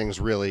biggest things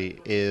really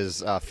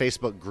is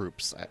Facebook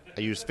groups.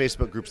 I use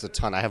Facebook groups a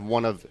ton. I have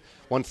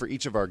one for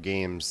each of our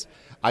games.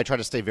 I try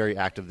to stay very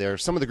active there.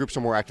 Some of the groups are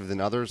more active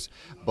than others,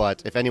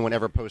 but if anyone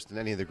ever posts in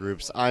any of the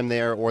groups, I'm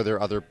there, or there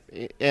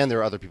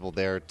are other people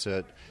there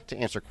to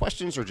answer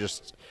questions or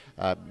just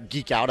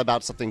geek out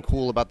about something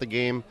cool about the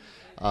game.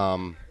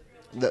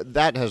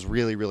 That has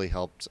really, really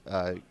helped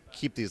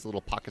keep these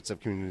little pockets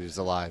of communities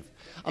alive.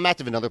 I'm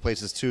active in other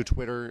places too.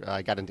 Twitter,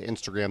 I got into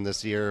Instagram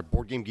this year.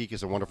 Board Game Geek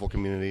is a wonderful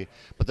community,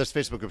 but those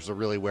Facebook groups are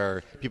really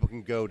where people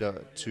can go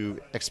to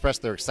express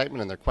their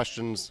excitement and their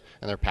questions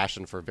and their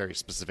passion for very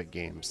specific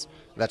games.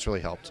 That's really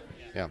helped.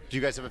 Yeah. Do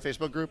you guys have a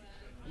Facebook group?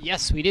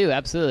 Yes, we do.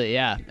 Absolutely,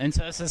 yeah. And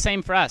so it's the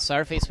same for us.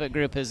 Our Facebook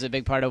group is a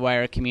big part of why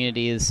our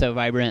community is so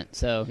vibrant.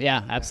 So,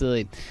 yeah,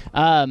 absolutely.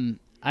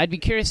 I'd be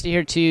curious to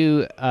hear,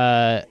 too,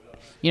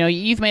 you know,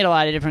 you've made a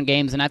lot of different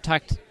games, and I've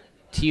talked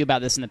to you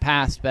about this in the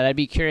past, but I'd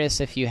be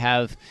curious if you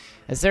have,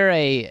 is there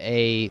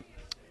an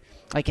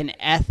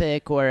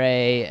ethic or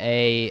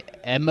a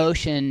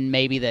emotion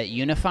maybe that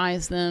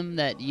unifies them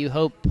that you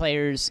hope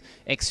players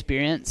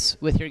experience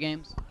with your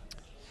games?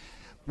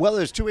 Well,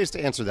 there's two ways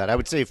to answer that. I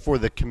would say for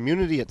the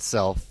community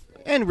itself,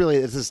 and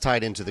really this is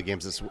tied into the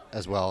games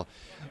as well,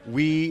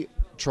 we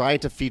try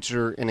to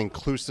feature an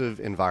inclusive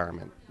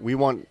environment. We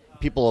want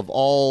people of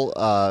all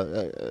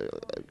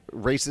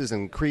races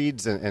and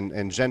creeds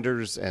and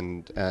genders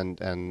and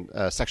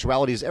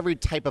sexualities, every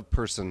type of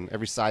person,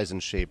 every size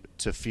and shape,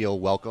 to feel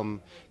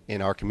welcome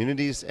in our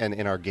communities and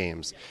in our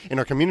games. In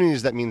our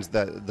communities, that means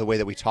the way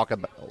that we talk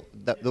about,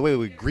 the way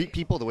we greet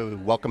people, the way we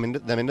welcome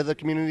them into the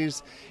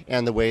communities,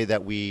 and the way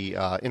that we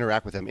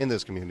interact with them in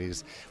those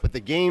communities. With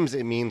the games,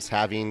 it means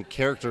having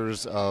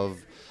characters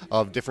of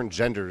different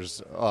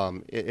genders,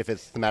 if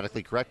it's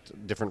thematically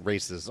correct, different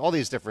races, all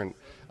these different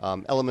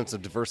elements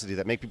of diversity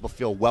that make people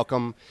feel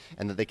welcome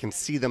and that they can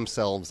see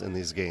themselves in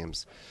these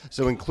games.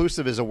 So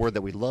inclusive is a word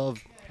that we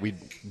love. We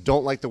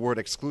don't like the word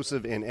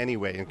exclusive in any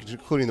way,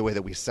 including the way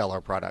that we sell our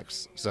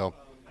products. So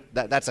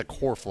that's a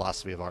core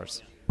philosophy of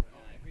ours. I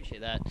appreciate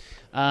that.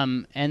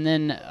 And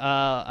then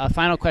a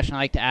final question I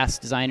like to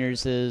ask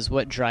designers is,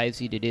 what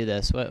drives you to do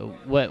this?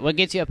 What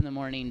gets you up in the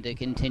morning to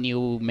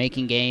continue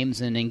making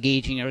games and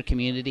engaging your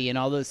community and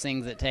all those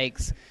things it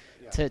takes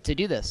to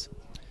do this?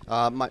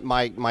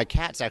 My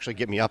cats actually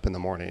get me up in the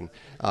morning,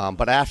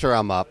 but after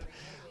I'm up,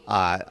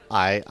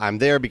 I'm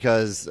there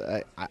because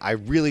I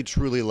really,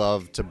 truly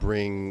love to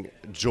bring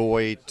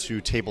joy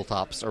to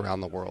tabletops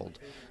around the world.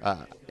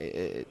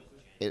 I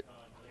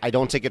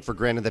don't take it for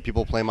granted that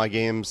people play my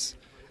games.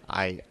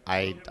 I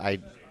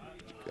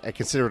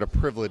consider it a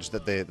privilege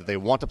that they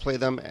want to play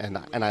them,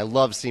 and I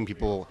love seeing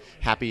people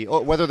happy,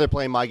 whether they're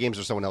playing my games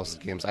or someone else's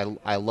games.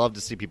 I love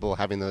to see people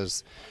having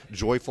those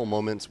joyful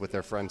moments with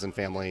their friends and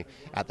family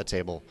at the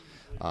table.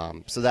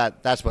 So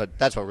that's what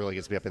really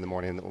gets me up in the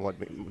morning, and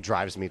what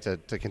drives me to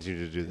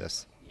continue to do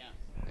this. Yeah,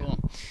 cool.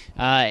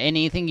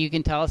 Anything you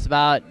can tell us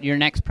about your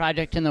next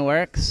project in the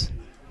works?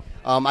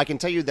 I can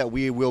tell you that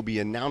we will be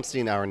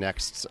announcing our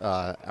next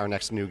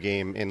new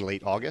game in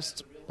late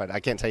August, but I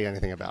can't tell you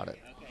anything about it.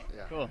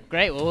 Yeah. Cool.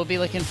 Great. Well, we'll be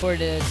looking forward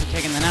to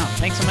checking that out.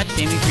 Thanks so much,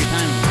 Jamie, for your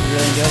time. We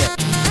really enjoyed it.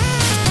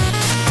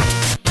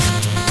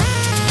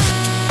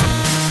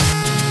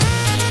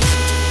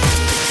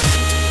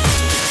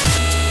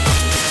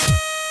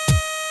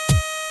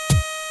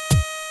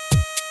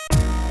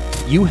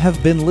 You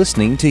have been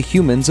listening to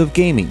Humans of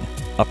Gaming,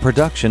 a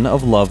production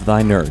of Love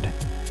Thy Nerd.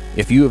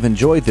 If you have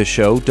enjoyed the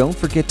show, don't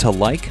forget to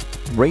like,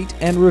 rate,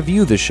 and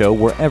review the show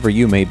wherever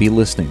you may be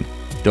listening.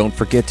 Don't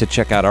forget to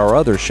check out our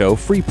other show,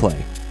 Free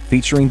Play,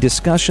 featuring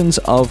discussions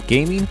of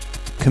gaming,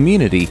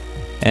 community,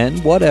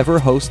 and whatever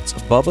hosts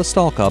Bubba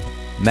Stalkup,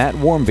 Matt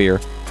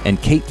Warmbier,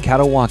 and Kate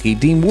Katawaki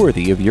deem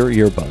worthy of your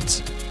earbuds.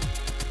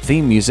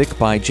 Theme music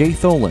by Jay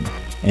Tholen,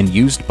 and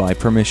used by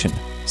permission.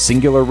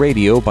 Singular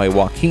Radio by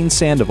Joaquin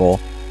Sandoval,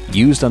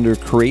 used under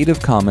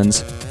Creative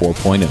Commons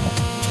 4.0.